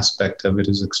maintenance aspect of it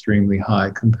is extremely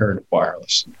high compared to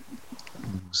wireless.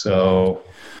 So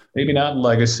maybe not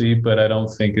legacy, but I don't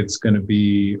think it's going to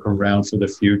be around for the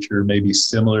future, maybe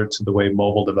similar to the way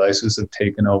mobile devices have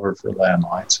taken over for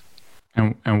landlines.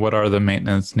 And what are the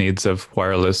maintenance needs of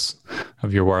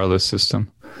your wireless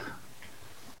system?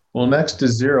 Well, next to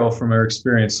zero from our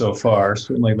experience so far.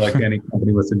 Certainly, like any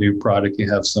company with a new product, you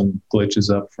have some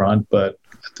glitches up front, but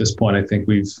at this point, I think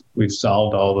we've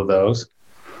solved all of those.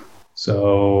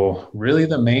 So really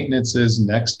the maintenance is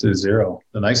next to zero.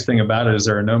 The nice thing about it is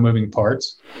there are no moving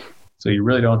parts. So you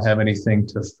really don't have anything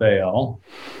to fail.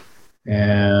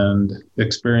 And the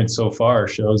experience so far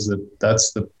shows that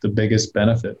that's the biggest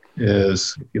benefit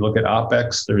is if you look at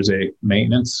OpEx, there's a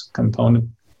maintenance component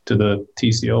to the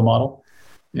TCO model,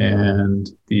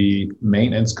 and the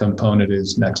maintenance component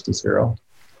is next to zero.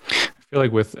 I feel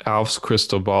like with Alf's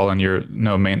crystal ball and your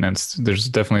no maintenance, there's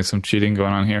definitely some cheating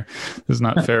going on here. This is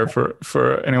not fair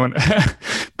for anyone.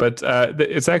 But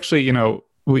it's actually,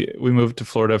 we moved to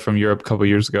Florida from Europe a couple of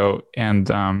years ago, and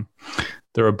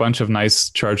there were a bunch of nice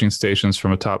charging stations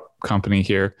from a top company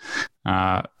here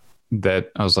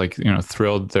that I was like,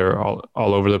 thrilled. They're all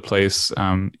over the place,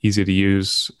 easy to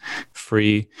use,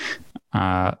 free.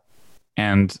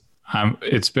 And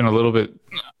it's been a little bit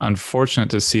unfortunate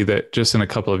to see that just in a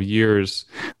couple of years,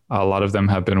 a lot of them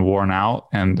have been worn out,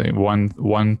 and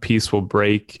one piece will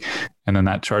break, and then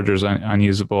that charger is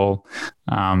unusable.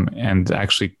 And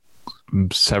actually,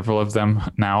 several of them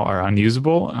now are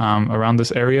unusable around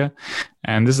this area.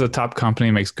 And this is a top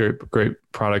company, makes great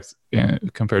products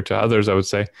compared to others, I would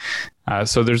say.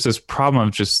 So there's this problem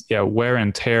of just wear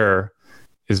and tear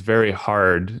is very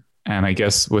hard. And I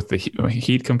guess with the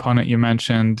heat component you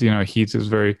mentioned, heat is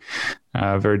very,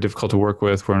 very difficult to work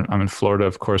with. I'm in Florida,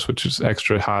 of course, which is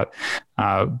extra hot.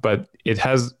 But it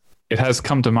has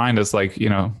come to mind as like,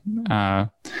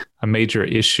 a major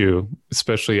issue,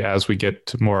 especially as we get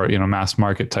to more, mass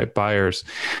market type buyers.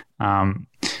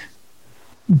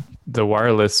 The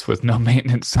wireless with no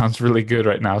maintenance sounds really good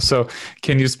right now. So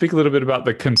can you speak a little bit about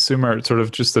the consumer, sort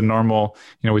of just the normal,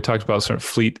 we talked about sort of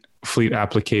fleet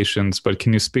applications, but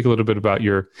can you speak a little bit about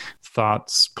your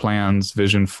thoughts, plans,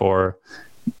 vision for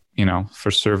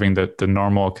serving the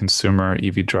normal consumer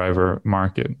EV driver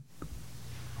market?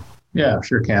 Yeah,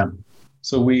 sure can.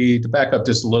 So to back up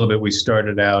just a little bit, we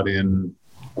started out in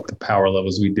the power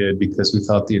levels we did because we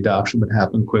thought the adoption would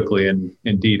happen quickly. And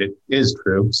indeed, it is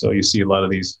true. So you see a lot of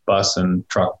these bus and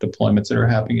truck deployments that are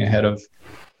happening ahead of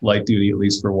light duty, at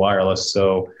least for wireless.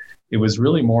 So it was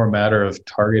really more a matter of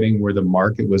targeting where the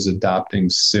market was adopting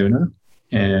sooner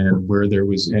and where there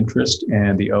was interest,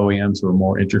 and the OEMs were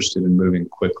more interested in moving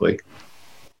quickly.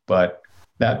 But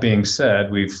that being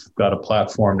said, we've got a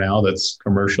platform now that's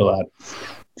commercial at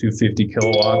 250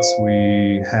 kilowatts.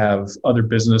 We have other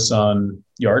business on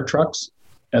yard trucks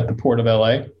at the Port of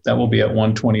LA. That will be at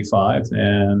 125.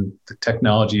 And the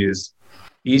technology is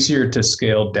easier to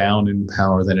scale down in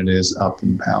power than it is up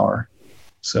in power.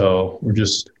 So we're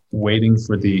just waiting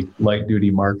for the light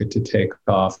duty market to take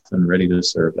off and ready to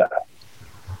serve that.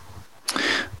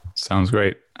 Sounds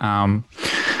great.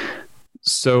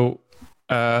 So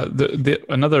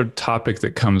another topic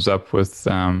that comes up with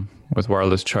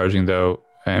wireless charging, though,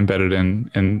 embedded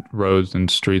in roads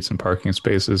and streets and parking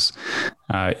spaces,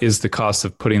 is the cost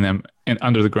of putting them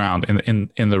under the ground,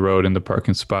 in the road, in the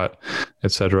parking spot,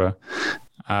 etc.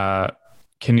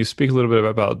 Can you speak a little bit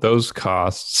about those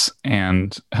costs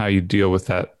and how you deal with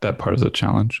that part of the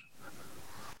challenge?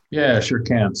 Yeah, sure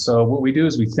can. So what we do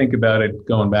is we think about it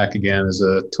going back again as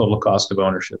a total cost of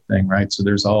ownership thing, right? So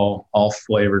there's all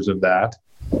flavors of that.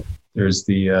 There's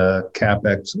the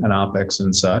CapEx and OpEx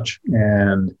and such.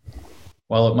 And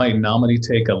while it might nominally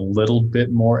take a little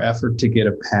bit more effort to get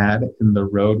a pad in the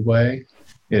roadway,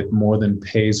 it more than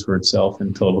pays for itself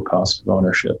in total cost of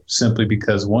ownership, simply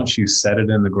because once you set it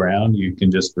in the ground, you can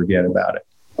just forget about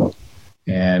it.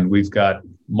 And we've got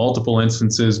multiple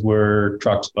instances where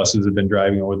trucks, buses have been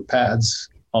driving over the pads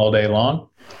all day long,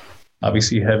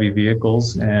 obviously heavy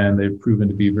vehicles, and they've proven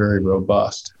to be very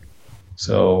robust.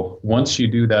 So once you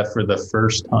do that for the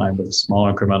first time with a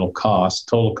small incremental cost,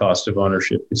 total cost of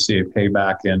ownership, you see a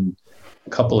payback in a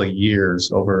couple of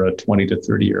years over a 20 to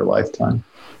 30 year lifetime.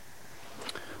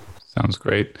 Sounds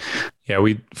great. Yeah,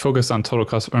 we focus on total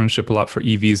cost of ownership a lot for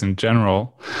EVs in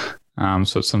general.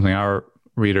 So it's something our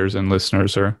readers and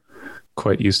listeners are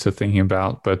quite used to thinking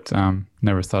about, but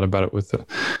never thought about it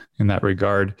in that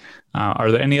regard.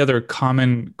 Are there any other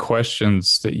common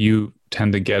questions that you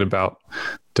tend to get about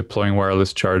deploying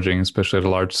wireless charging, especially at a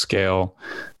large scale,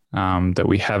 that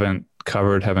we haven't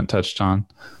touched on?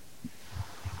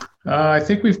 I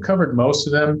think we've covered most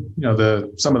of them.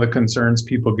 Some of the concerns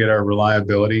people get are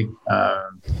reliability.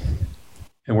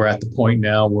 And we're at the point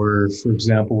now where, for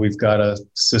example, we've got a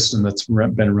system that's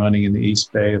been running in the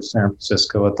East Bay of San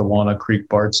Francisco at the Walnut Creek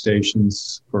BART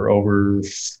stations for over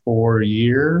 4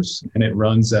 years, and it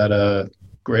runs at a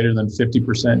greater than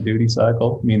 50% duty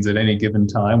cycle. It means at any given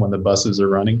time when the buses are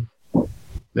running,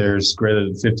 there's greater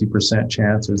than 50%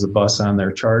 chance there's a bus on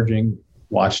there charging.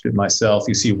 Watched it myself.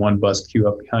 You see one bus queue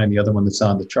up behind the other one that's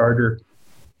on the charger.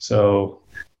 So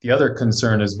the other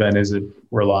concern has been, is it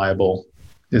reliable?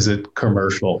 Is it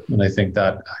commercial? And I think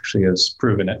that actually has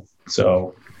proven it.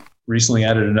 So recently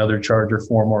added another charger,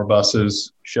 4 more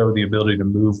buses, show the ability to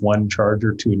move one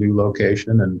charger to a new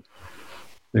location, and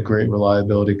the great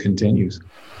reliability continues.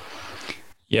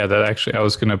 Yeah, that actually, I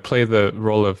was going to play the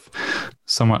role of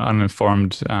somewhat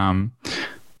uninformed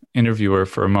interviewer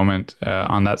for a moment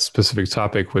on that specific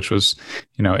topic, which was,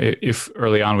 if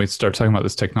early on we'd start talking about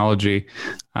this technology,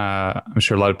 I'm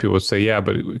sure a lot of people would say, yeah,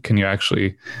 but can you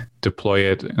actually deploy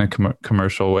it in a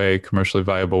commercial way, commercially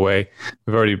viable way?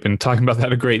 We've already been talking about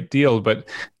that a great deal, but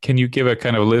can you give a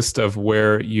kind of list of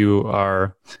where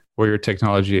your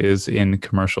technology is in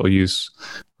commercial use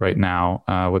right now,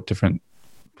 what different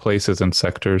places and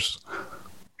sectors?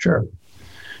 Sure.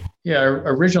 Yeah,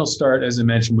 our original start, as I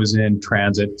mentioned, was in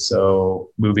transit.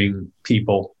 So moving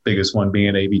people, biggest one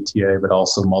being AVTA, but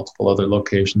also multiple other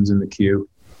locations in the queue.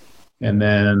 And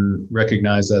then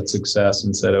recognized that success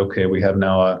and said, okay, we have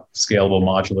now a scalable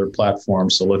modular platform.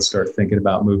 So let's start thinking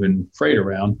about moving freight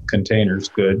around, containers,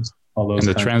 goods, all those.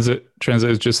 And the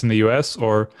transit is just in the US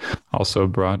or also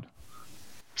abroad?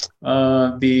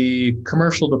 The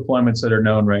commercial deployments that are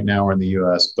known right now are in the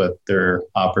U.S., but there are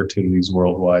opportunities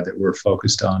worldwide that we're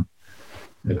focused on.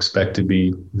 Expect to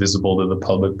be visible to the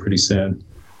public pretty soon.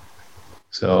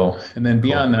 So, and then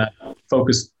beyond that,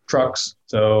 focused trucks.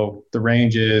 So the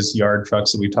range is yard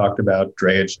trucks that we talked about,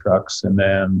 drayage trucks, and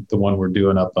then the one we're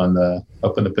doing up in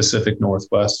the Pacific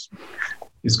Northwest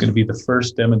is going to be the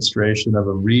first demonstration of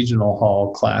a regional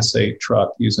haul Class 8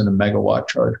 truck using a megawatt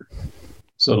charger.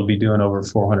 So it'll be doing over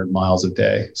 400 miles a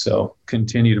day. So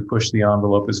continue to push the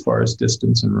envelope as far as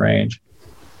distance and range.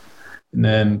 And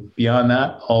then beyond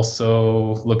that,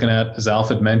 also looking at, as Alf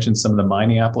had mentioned, some of the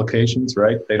mining applications,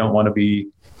 right? They don't want to be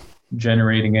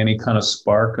generating any kind of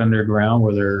spark underground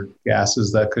where there are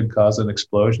gases that could cause an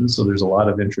explosion. So there's a lot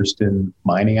of interest in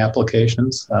mining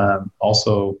applications.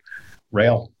 Also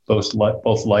rail, both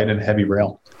light and heavy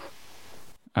rail.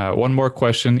 One more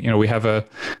question. We have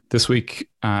this week,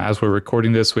 as we're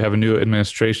recording this, we have a new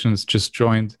administration that's just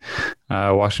joined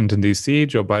Washington, D.C.,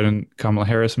 Joe Biden, Kamala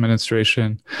Harris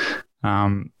administration.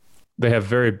 They have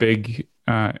very big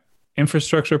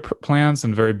infrastructure plans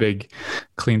and very big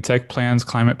clean tech plans,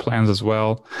 climate plans as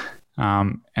well.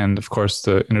 And of course,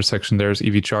 the intersection there is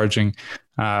EV charging.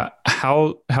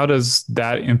 How does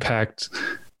that impact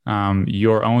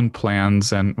your own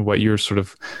plans and what you're sort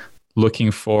of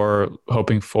looking for,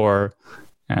 hoping for,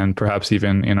 and perhaps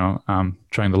even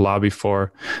trying to lobby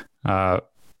for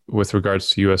with regards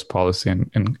to U.S. policy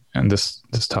and this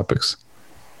topics?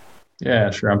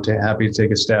 Yeah, sure. I'm happy to take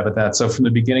a stab at that. So from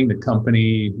the beginning, the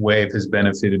company Wave has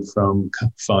benefited from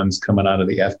funds coming out of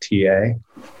the FTA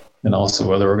and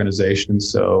also other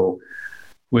organizations. So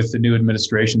with the new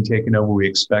administration taking over, we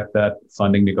expect that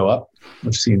funding to go up.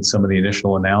 We've seen some of the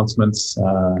initial announcements.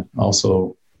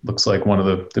 Also, looks like one of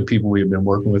the people we've been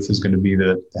working with is going to be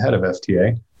the head of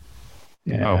FTA.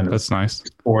 And that's nice.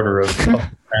 Order of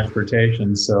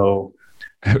transportation. So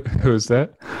who's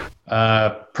that?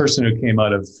 Person who came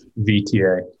out of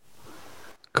VTA.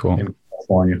 Cool. In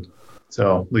California.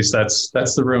 So at least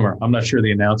that's the rumor. I'm not sure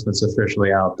the announcement's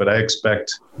officially out, but I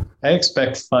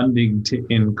expect funding to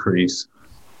increase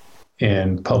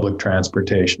in public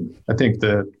transportation. I think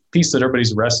the piece that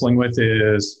everybody's wrestling with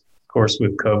is, of course,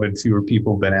 with COVID, fewer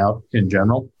people have been out in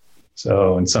general.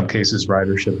 So in some cases,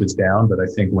 ridership is down, but I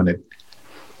think when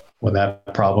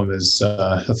that problem is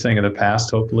a thing of the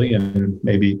past, hopefully, in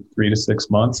maybe 3 to 6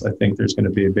 months, I think there's going to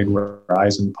be a big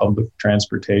rise in public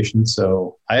transportation.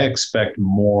 So I expect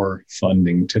more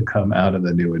funding to come out of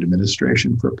the new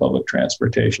administration for public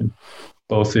transportation,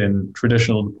 both in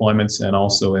traditional deployments and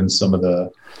also in some of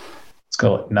the, let's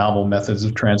call it, novel methods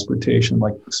of transportation,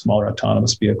 like smaller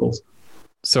autonomous vehicles.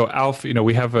 So Alf,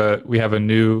 we have a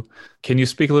new, can you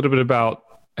speak a little bit about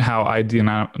how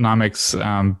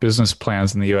Ideanomics business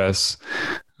plans in the U.S.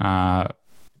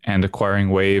 And acquiring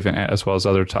Wave, and as well as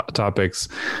other topics,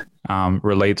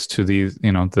 relates to the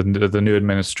new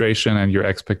administration and your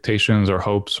expectations or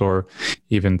hopes or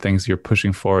even things you're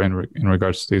pushing for in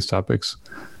regards to these topics?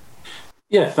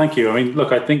 Yeah, thank you. I mean,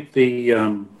 look, I think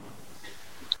the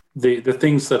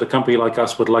things that a company like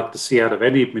us would like to see out of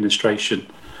any administration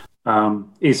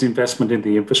is investment in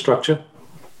the infrastructure.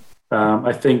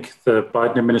 I think the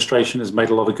Biden administration has made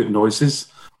a lot of good noises.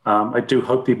 I do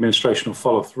hope the administration will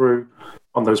follow through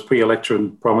on those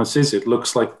pre-election promises. It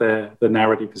looks like the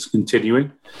narrative is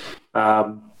continuing.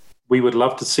 We would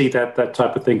love to see that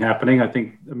type of thing happening. I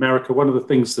think America, one of the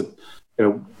things that,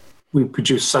 we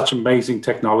produce such amazing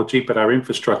technology, but our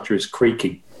infrastructure is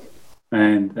creaking.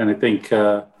 And I think,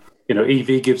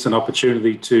 EV gives an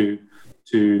opportunity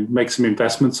to make some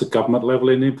investments at government level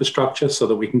in infrastructure so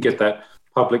that we can get that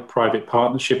public-private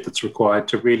partnership that's required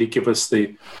to really give us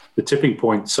the tipping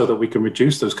point so that we can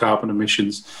reduce those carbon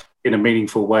emissions in a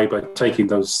meaningful way by taking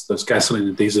those gasoline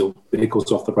and diesel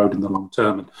vehicles off the road in the long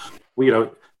term. And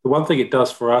the one thing it does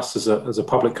for us as a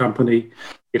public company,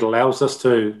 it allows us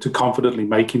to confidently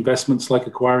make investments like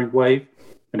acquiring Wave,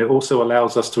 and it also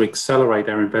allows us to accelerate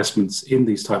our investments in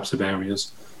these types of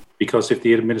areas. Because if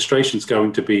the administration is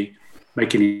going to be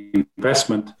making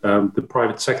investment, the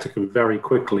private sector can very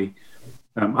quickly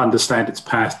understand its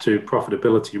path to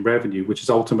profitability and revenue, which is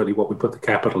ultimately what we put the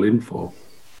capital in for.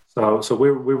 So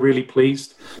we're really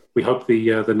pleased. We hope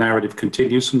the narrative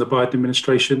continues from the Biden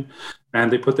administration,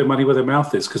 and they put their money where their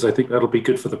mouth is, because I think that'll be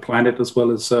good for the planet as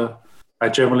well as our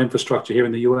general infrastructure here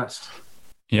in the U.S.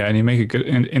 Yeah, and you make a good,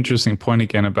 interesting point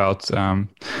again about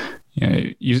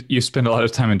you spend a lot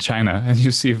of time in China, and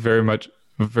you see very much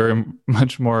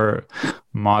more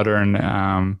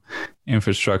modern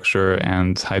infrastructure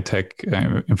and high-tech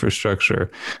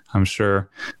infrastructure, I'm sure.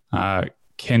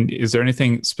 Is there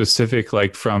anything specific,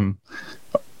 like from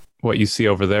what you see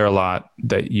over there a lot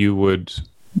that you would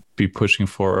be pushing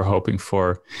for or hoping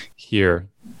for here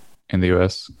in the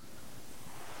US?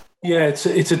 Yeah, it's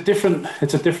a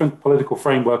different political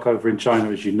framework over in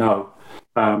China, as you know.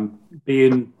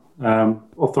 Being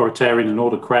authoritarian and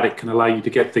autocratic can allow you to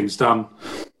get things done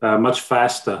much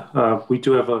faster. We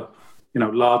do have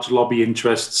large lobby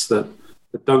interests that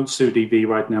don't suit EV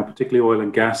right now, particularly oil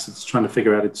and gas. It's trying to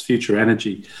figure out its future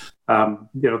energy.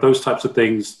 Those types of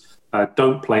things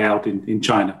don't play out in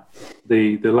China.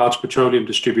 The large petroleum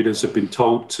distributors have been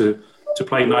told to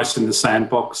play nice in the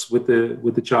sandbox with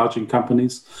the charging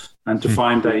companies and to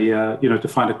find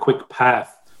a quick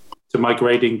path to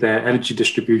migrating their energy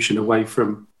distribution away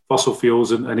from fossil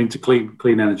fuels and into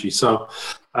clean energy. So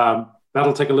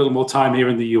that'll take a little more time here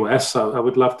in the US. So I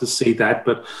would love to see that,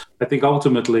 but I think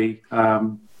ultimately,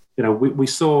 we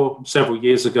saw several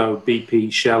years ago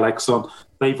BP, Shell, Exxon.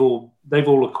 They've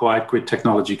all acquired grid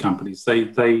technology companies.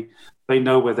 They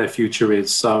know where their future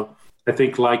is. So I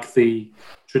think like the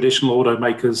traditional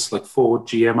automakers like Ford,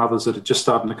 GM, others that are just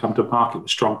starting to come to market with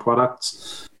strong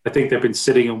products, I think they've been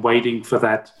sitting and waiting for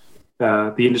that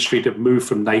the industry to move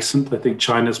from nascent. I think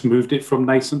China's moved it from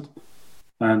nascent.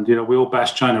 And, we all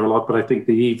bash China a lot, but I think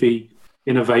the EV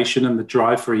innovation and the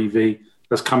drive for EV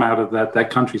has come out of that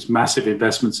country's massive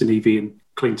investments in EV and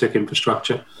clean tech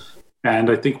infrastructure.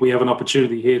 And I think we have an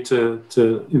opportunity here to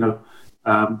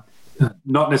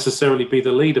not necessarily be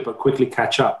the leader, but quickly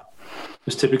catch up.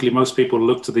 Because typically most people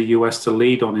look to the US to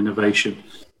lead on innovation.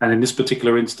 And in this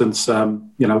particular instance,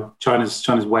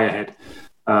 China's way ahead.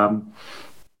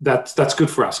 That's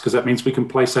good for us because that means we can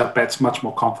place our bets much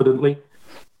more confidently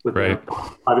with the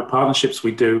private partnerships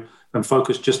we do and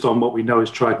focus just on what we know is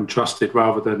tried and trusted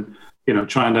rather than,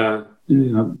 trying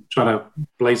to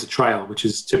blaze a trail, which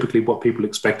is typically what people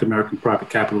expect American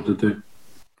private capital to do.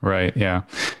 Right. Yeah.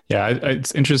 Yeah.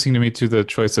 It's interesting to me too, the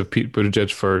choice of Pete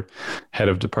Buttigieg for head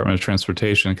of Department of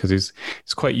Transportation, because he's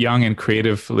quite young and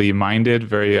creatively minded,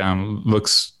 very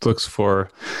looks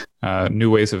for new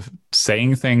ways of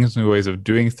saying things, new ways of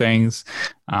doing things.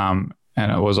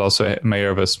 And was also mayor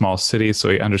of a small city, so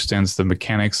he understands the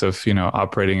mechanics of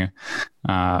operating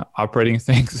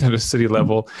things at a city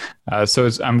level. So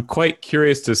I'm quite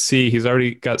curious to see. He's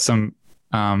already got some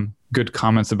good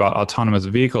comments about autonomous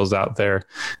vehicles out there,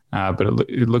 but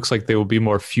it looks like they will be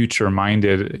more future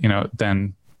minded,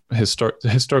 than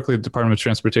historically the Department of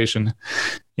Transportation.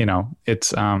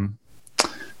 It's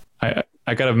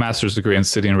I got a master's degree in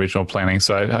city and regional planning,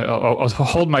 so I'll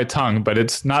hold my tongue, but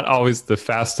it's not always the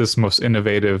fastest, most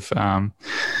innovative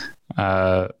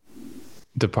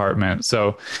department.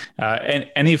 So, and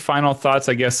any final thoughts,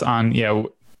 I guess, on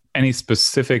any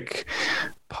specific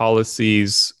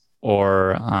policies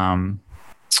or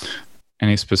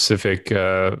any specific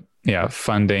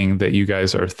funding that you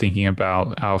guys are thinking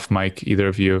about, Alf, Mike, either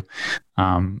of you,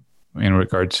 in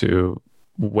regard to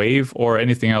Wave or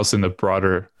anything else in the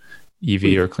broader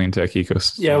EV or clean tech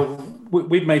ecosystem? Yeah,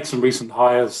 we've made some recent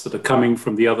hires that are coming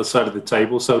from the other side of the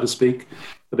table, so to speak,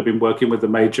 that have been working with the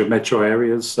major metro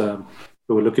areas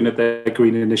who are looking at their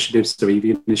green initiatives, their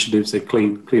EV initiatives, their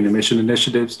clean emission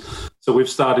initiatives. So we've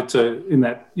started to, in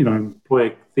that, employ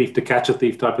a thief to catch a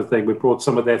thief type of thing. We've brought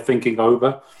some of their thinking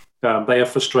over. They have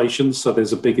frustrations, so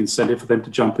there's a big incentive for them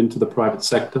to jump into the private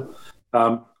sector.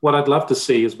 What I'd love to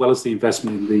see, as well as the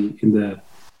investment in the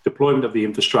deployment of the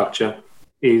infrastructure,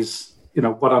 is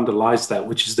what underlies that,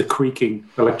 which is the creaking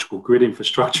electrical grid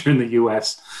infrastructure in the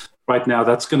US. Right now,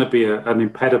 that's going to be an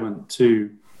impediment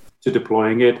to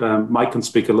deploying it. Mike can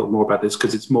speak a little more about this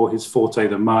because it's more his forte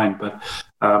than mine, but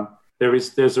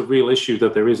there's a real issue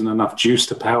that there isn't enough juice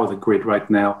to power the grid right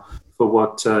now for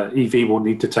what EV will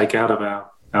need to take out of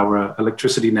our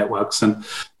electricity networks. And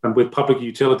with public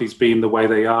utilities being the way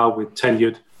they are, with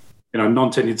tenured,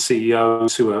 non-tenured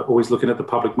CEOs who are always looking at the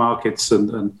public markets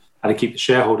and how to keep the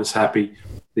shareholders happy,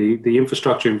 the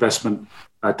infrastructure investment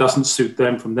doesn't suit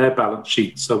them from their balance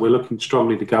sheet. So we're looking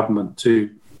strongly to government to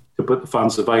put the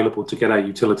funds available to get our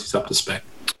utilities up to spec.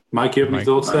 Mike, you have any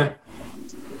thoughts there?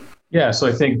 Yeah, so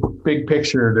I think big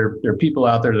picture, there are people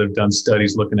out there that have done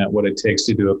studies looking at what it takes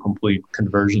to do a complete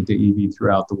conversion to EV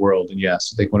throughout the world. And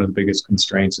yes, I think one of the biggest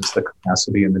constraints is the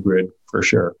capacity in the grid, for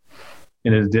sure.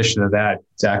 In addition to that,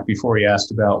 Zach, before you asked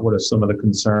about what are some of the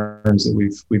concerns that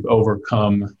we've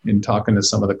overcome in talking to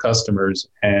some of the customers,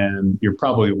 and you're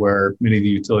probably aware many of the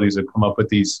utilities have come up with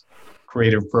these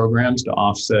creative programs to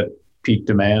offset peak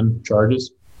demand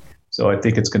charges. So I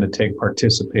think it's going to take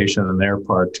participation on their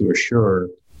part to assure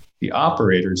the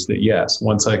operators that, yes,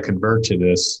 once I convert to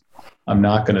this, I'm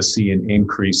not going to see an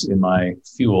increase in my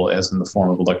fuel as in the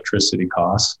form of electricity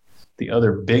costs. The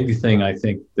other big thing I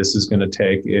think this is going to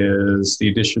take is the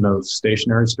addition of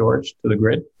stationary storage to the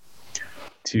grid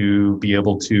to be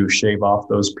able to shave off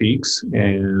those peaks.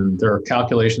 And there are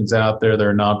calculations out there. There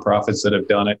are nonprofits that have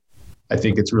done it. I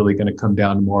think it's really going to come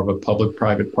down to more of a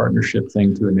public-private partnership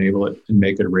thing to enable it and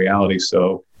make it a reality.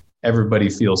 So everybody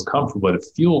feels comfortable that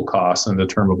fuel costs in the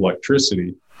term of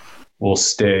electricity will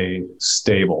stay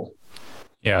stable.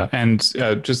 Yeah. And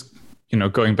just,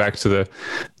 going back to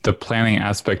the planning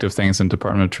aspect of things and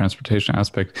Department of Transportation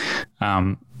aspect,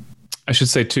 I should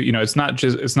say too, it's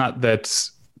not that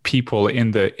people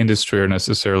in the industry are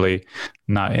necessarily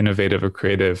not innovative or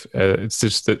creative. It's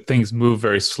just that things move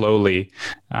very slowly,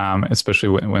 especially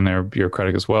when they're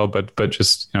bureaucratic as well. But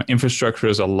just infrastructure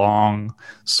is a long,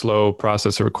 slow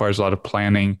process. It requires a lot of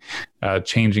planning.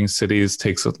 Changing cities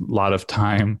takes a lot of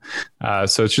time.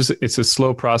 So it's a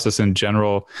slow process in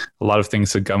general. A lot of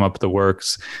things that gum up the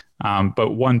works.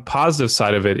 But one positive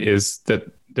side of it is that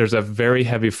there's a very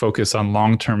heavy focus on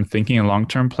long-term thinking and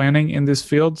long-term planning in these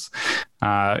fields,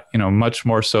 much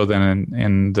more so than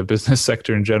in the business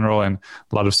sector in general and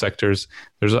a lot of sectors.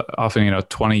 There's often,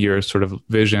 20 years sort of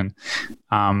vision.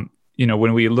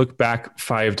 When we look back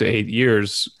 5 to 8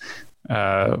 years,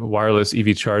 wireless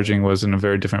EV charging was in a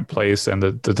very different place, and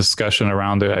the discussion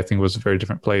around it, I think, was a very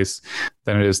different place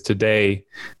than it is today.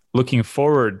 Looking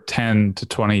forward 10 to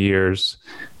 20 years,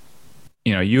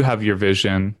 you have your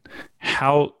vision.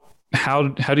 How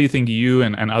do you think you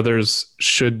and others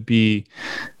should be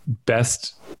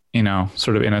best,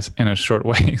 sort of in a short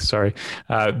way,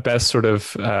 best sort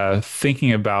of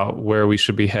thinking about where we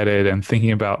should be headed and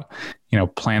thinking about,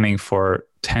 planning for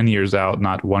 10 years out,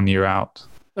 not 1 year out?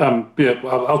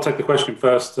 I'll take the question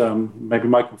first. Maybe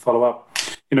Mike can follow up.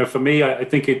 For me, I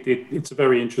think it's a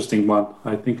very interesting one.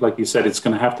 I think, like you said, it's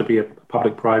going to have to be a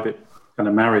public-private kind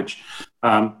of marriage.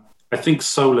 I think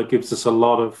solar gives us a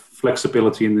lot of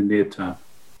flexibility in the near term.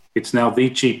 It's now the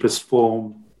cheapest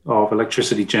form of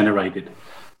electricity generated.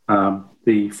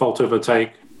 The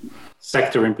photovoltaic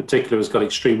sector in particular has got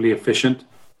extremely efficient,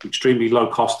 extremely low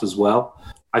cost as well.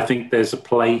 I think there's a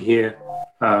play here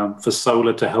for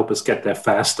solar to help us get there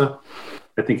faster.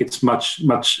 I think it's much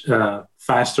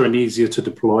faster and easier to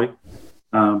deploy.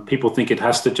 People think it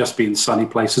has to just be in sunny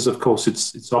places. Of course,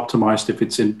 it's optimized if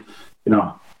it's in,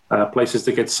 places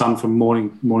that get sun from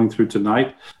morning through to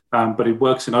night. But it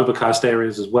works in overcast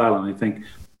areas as well. And I think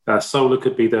solar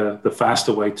could be the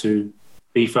faster way to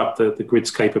beef up the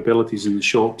grid's capabilities in the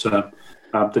short term.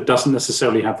 That doesn't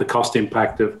necessarily have the cost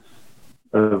impact of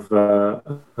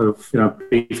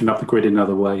beefing up the grid in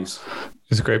other ways.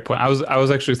 It's a great point. I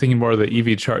was actually thinking more of the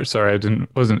EV charge. Sorry,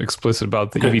 wasn't explicit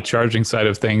about the EV charging side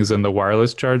of things and the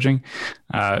wireless charging.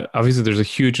 Obviously, there's a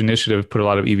huge initiative to put a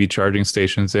lot of EV charging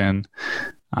stations in.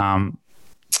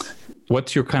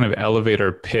 What's your kind of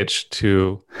elevator pitch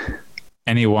to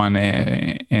anyone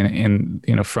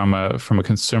from a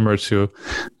consumer to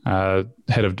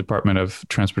head of Department of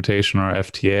Transportation or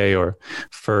FTA or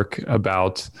FERC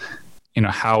about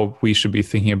how we should be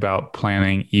thinking about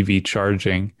planning EV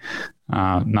charging,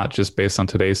 not just based on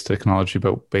today's technology,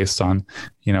 but based on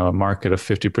a market of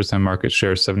 50% market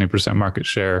share, 70% market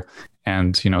share,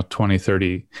 and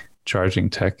 2030 charging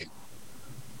tech?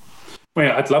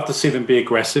 Well, I'd love to see them be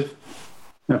aggressive.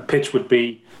 Pitch would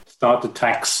be start to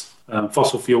tax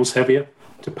fossil fuels heavier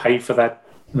to pay for that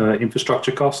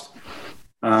infrastructure cost.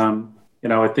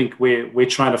 I think we're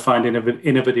trying to find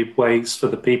innovative ways for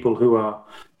the people who are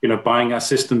buying our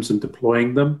systems and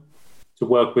deploying them to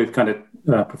work with kind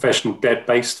of professional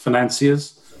debt-based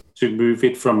financiers to move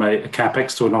it from a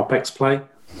CapEx to an OpEx play.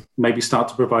 Maybe start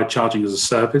to provide charging as a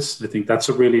service. I think that's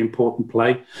a really important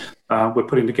play. We're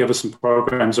putting together some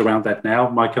programs around that now.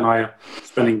 Mike and I are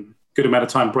spending a good amount of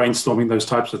time brainstorming those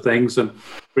types of things and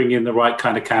bringing in the right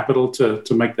kind of capital to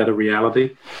make that a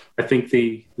reality. I think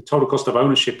the total cost of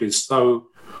ownership is so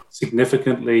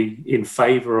significantly in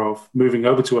favor of moving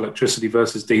over to electricity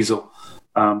versus diesel.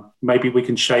 Maybe we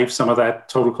can shave some of that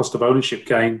total cost of ownership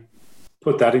gain,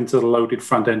 put that into the loaded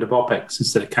front end of OpEx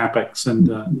instead of CapEx,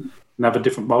 and have a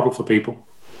different model for people.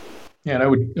 Yeah, and I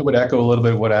would echo a little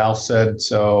bit what Al said.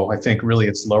 So I think really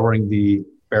it's lowering the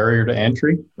barrier to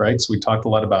entry, right? So we talked a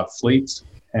lot about fleets,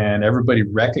 and everybody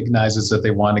recognizes that they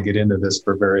want to get into this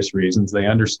for various reasons. They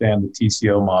understand the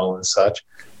TCO model and such,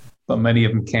 but many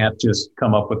of them can't just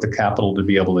come up with the capital to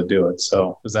be able to do it.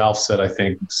 So as Al said, I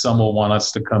think some will want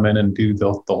us to come in and do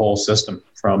the whole system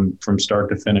from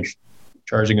start to finish,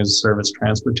 charging as a service,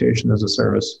 transportation as a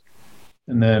service.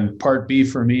 And then part B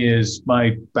for me is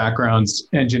my background's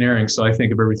engineering. So I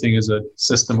think of everything as a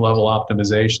system level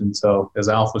optimization. So as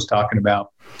Alf was talking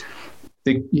about,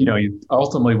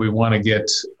 ultimately we want to get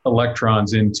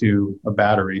electrons into a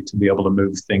battery to be able to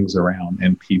move things around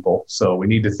and people. So we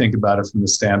need to think about it from the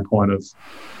standpoint of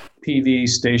PV,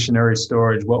 stationary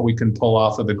storage, what we can pull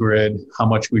off of the grid, how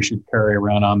much we should carry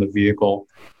around on the vehicle,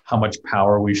 how much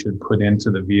power we should put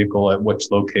into the vehicle at which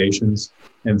locations,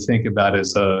 and think about it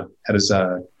as a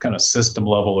kind of system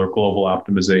level or global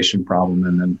optimization problem,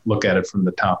 and then look at it from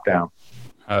the top down.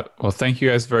 Well, thank you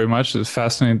guys very much. It was a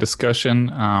fascinating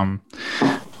discussion.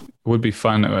 It would be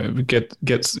fun. It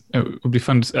would be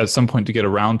fun at some point to get a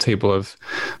roundtable of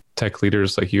tech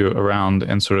leaders like you around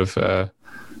and sort of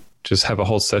just have a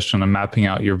whole session on mapping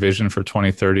out your vision for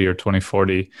 2030 or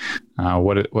 2040,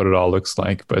 what it all looks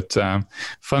like. But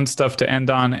fun stuff to end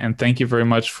on. And thank you very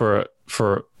much for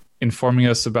informing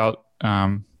us about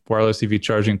wireless EV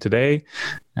charging today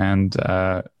and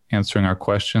answering our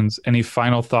questions. Any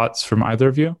final thoughts from either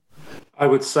of you? I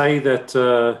would say that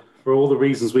for all the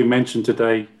reasons we mentioned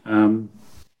today,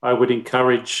 I would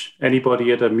encourage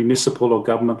anybody at a municipal or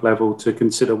government level to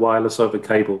consider wireless over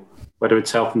cable, whether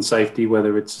it's health and safety,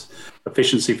 whether it's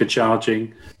efficiency for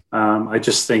charging. I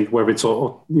just think whether it's the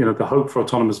hope for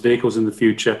autonomous vehicles in the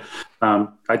future,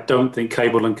 I don't think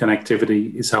cable and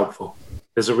connectivity is helpful.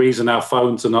 There's a reason our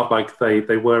phones are not like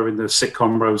they were in the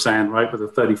sitcom Roseanne, right, with a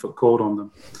 30-foot cord on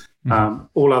them. Mm-hmm.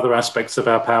 All other aspects of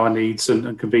our power needs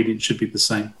and convenience should be the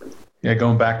same. Yeah,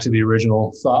 going back to the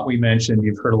original thought we mentioned,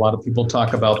 you've heard a lot of people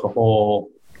talk about the whole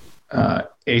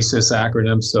ACES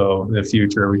acronym. So in the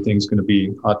future, everything's going to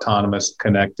be autonomous,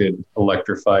 connected,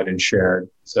 electrified, and shared.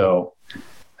 So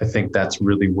I think that's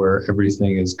really where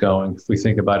everything is going. If we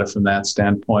think about it from that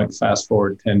standpoint, fast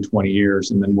forward 10, 20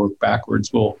 years, and then work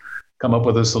backwards, we'll come up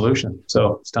with a solution.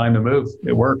 So it's time to move.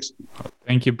 It works.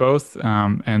 Thank you both.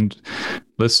 And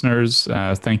listeners,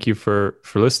 thank you for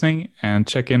listening, and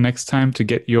check in next time to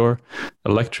get your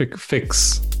electric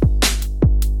fix.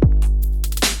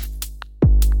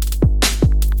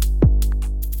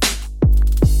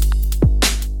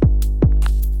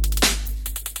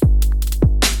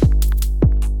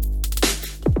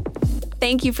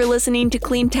 Thank you for listening to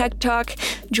Clean Tech Talk.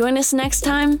 Join us next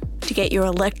time to get your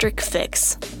electric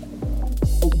fix.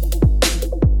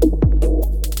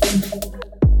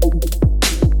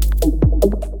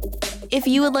 If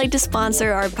you would like to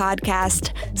sponsor our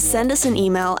podcast, send us an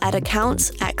email at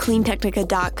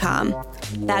accounts@cleantechnica.com.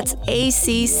 That's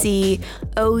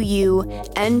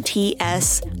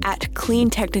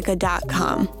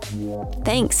ACCOUNTS@cleantechnica.com.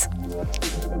 Thanks.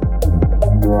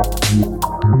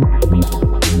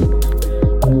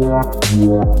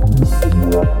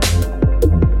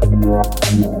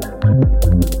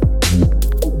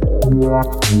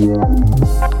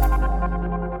 Yeah.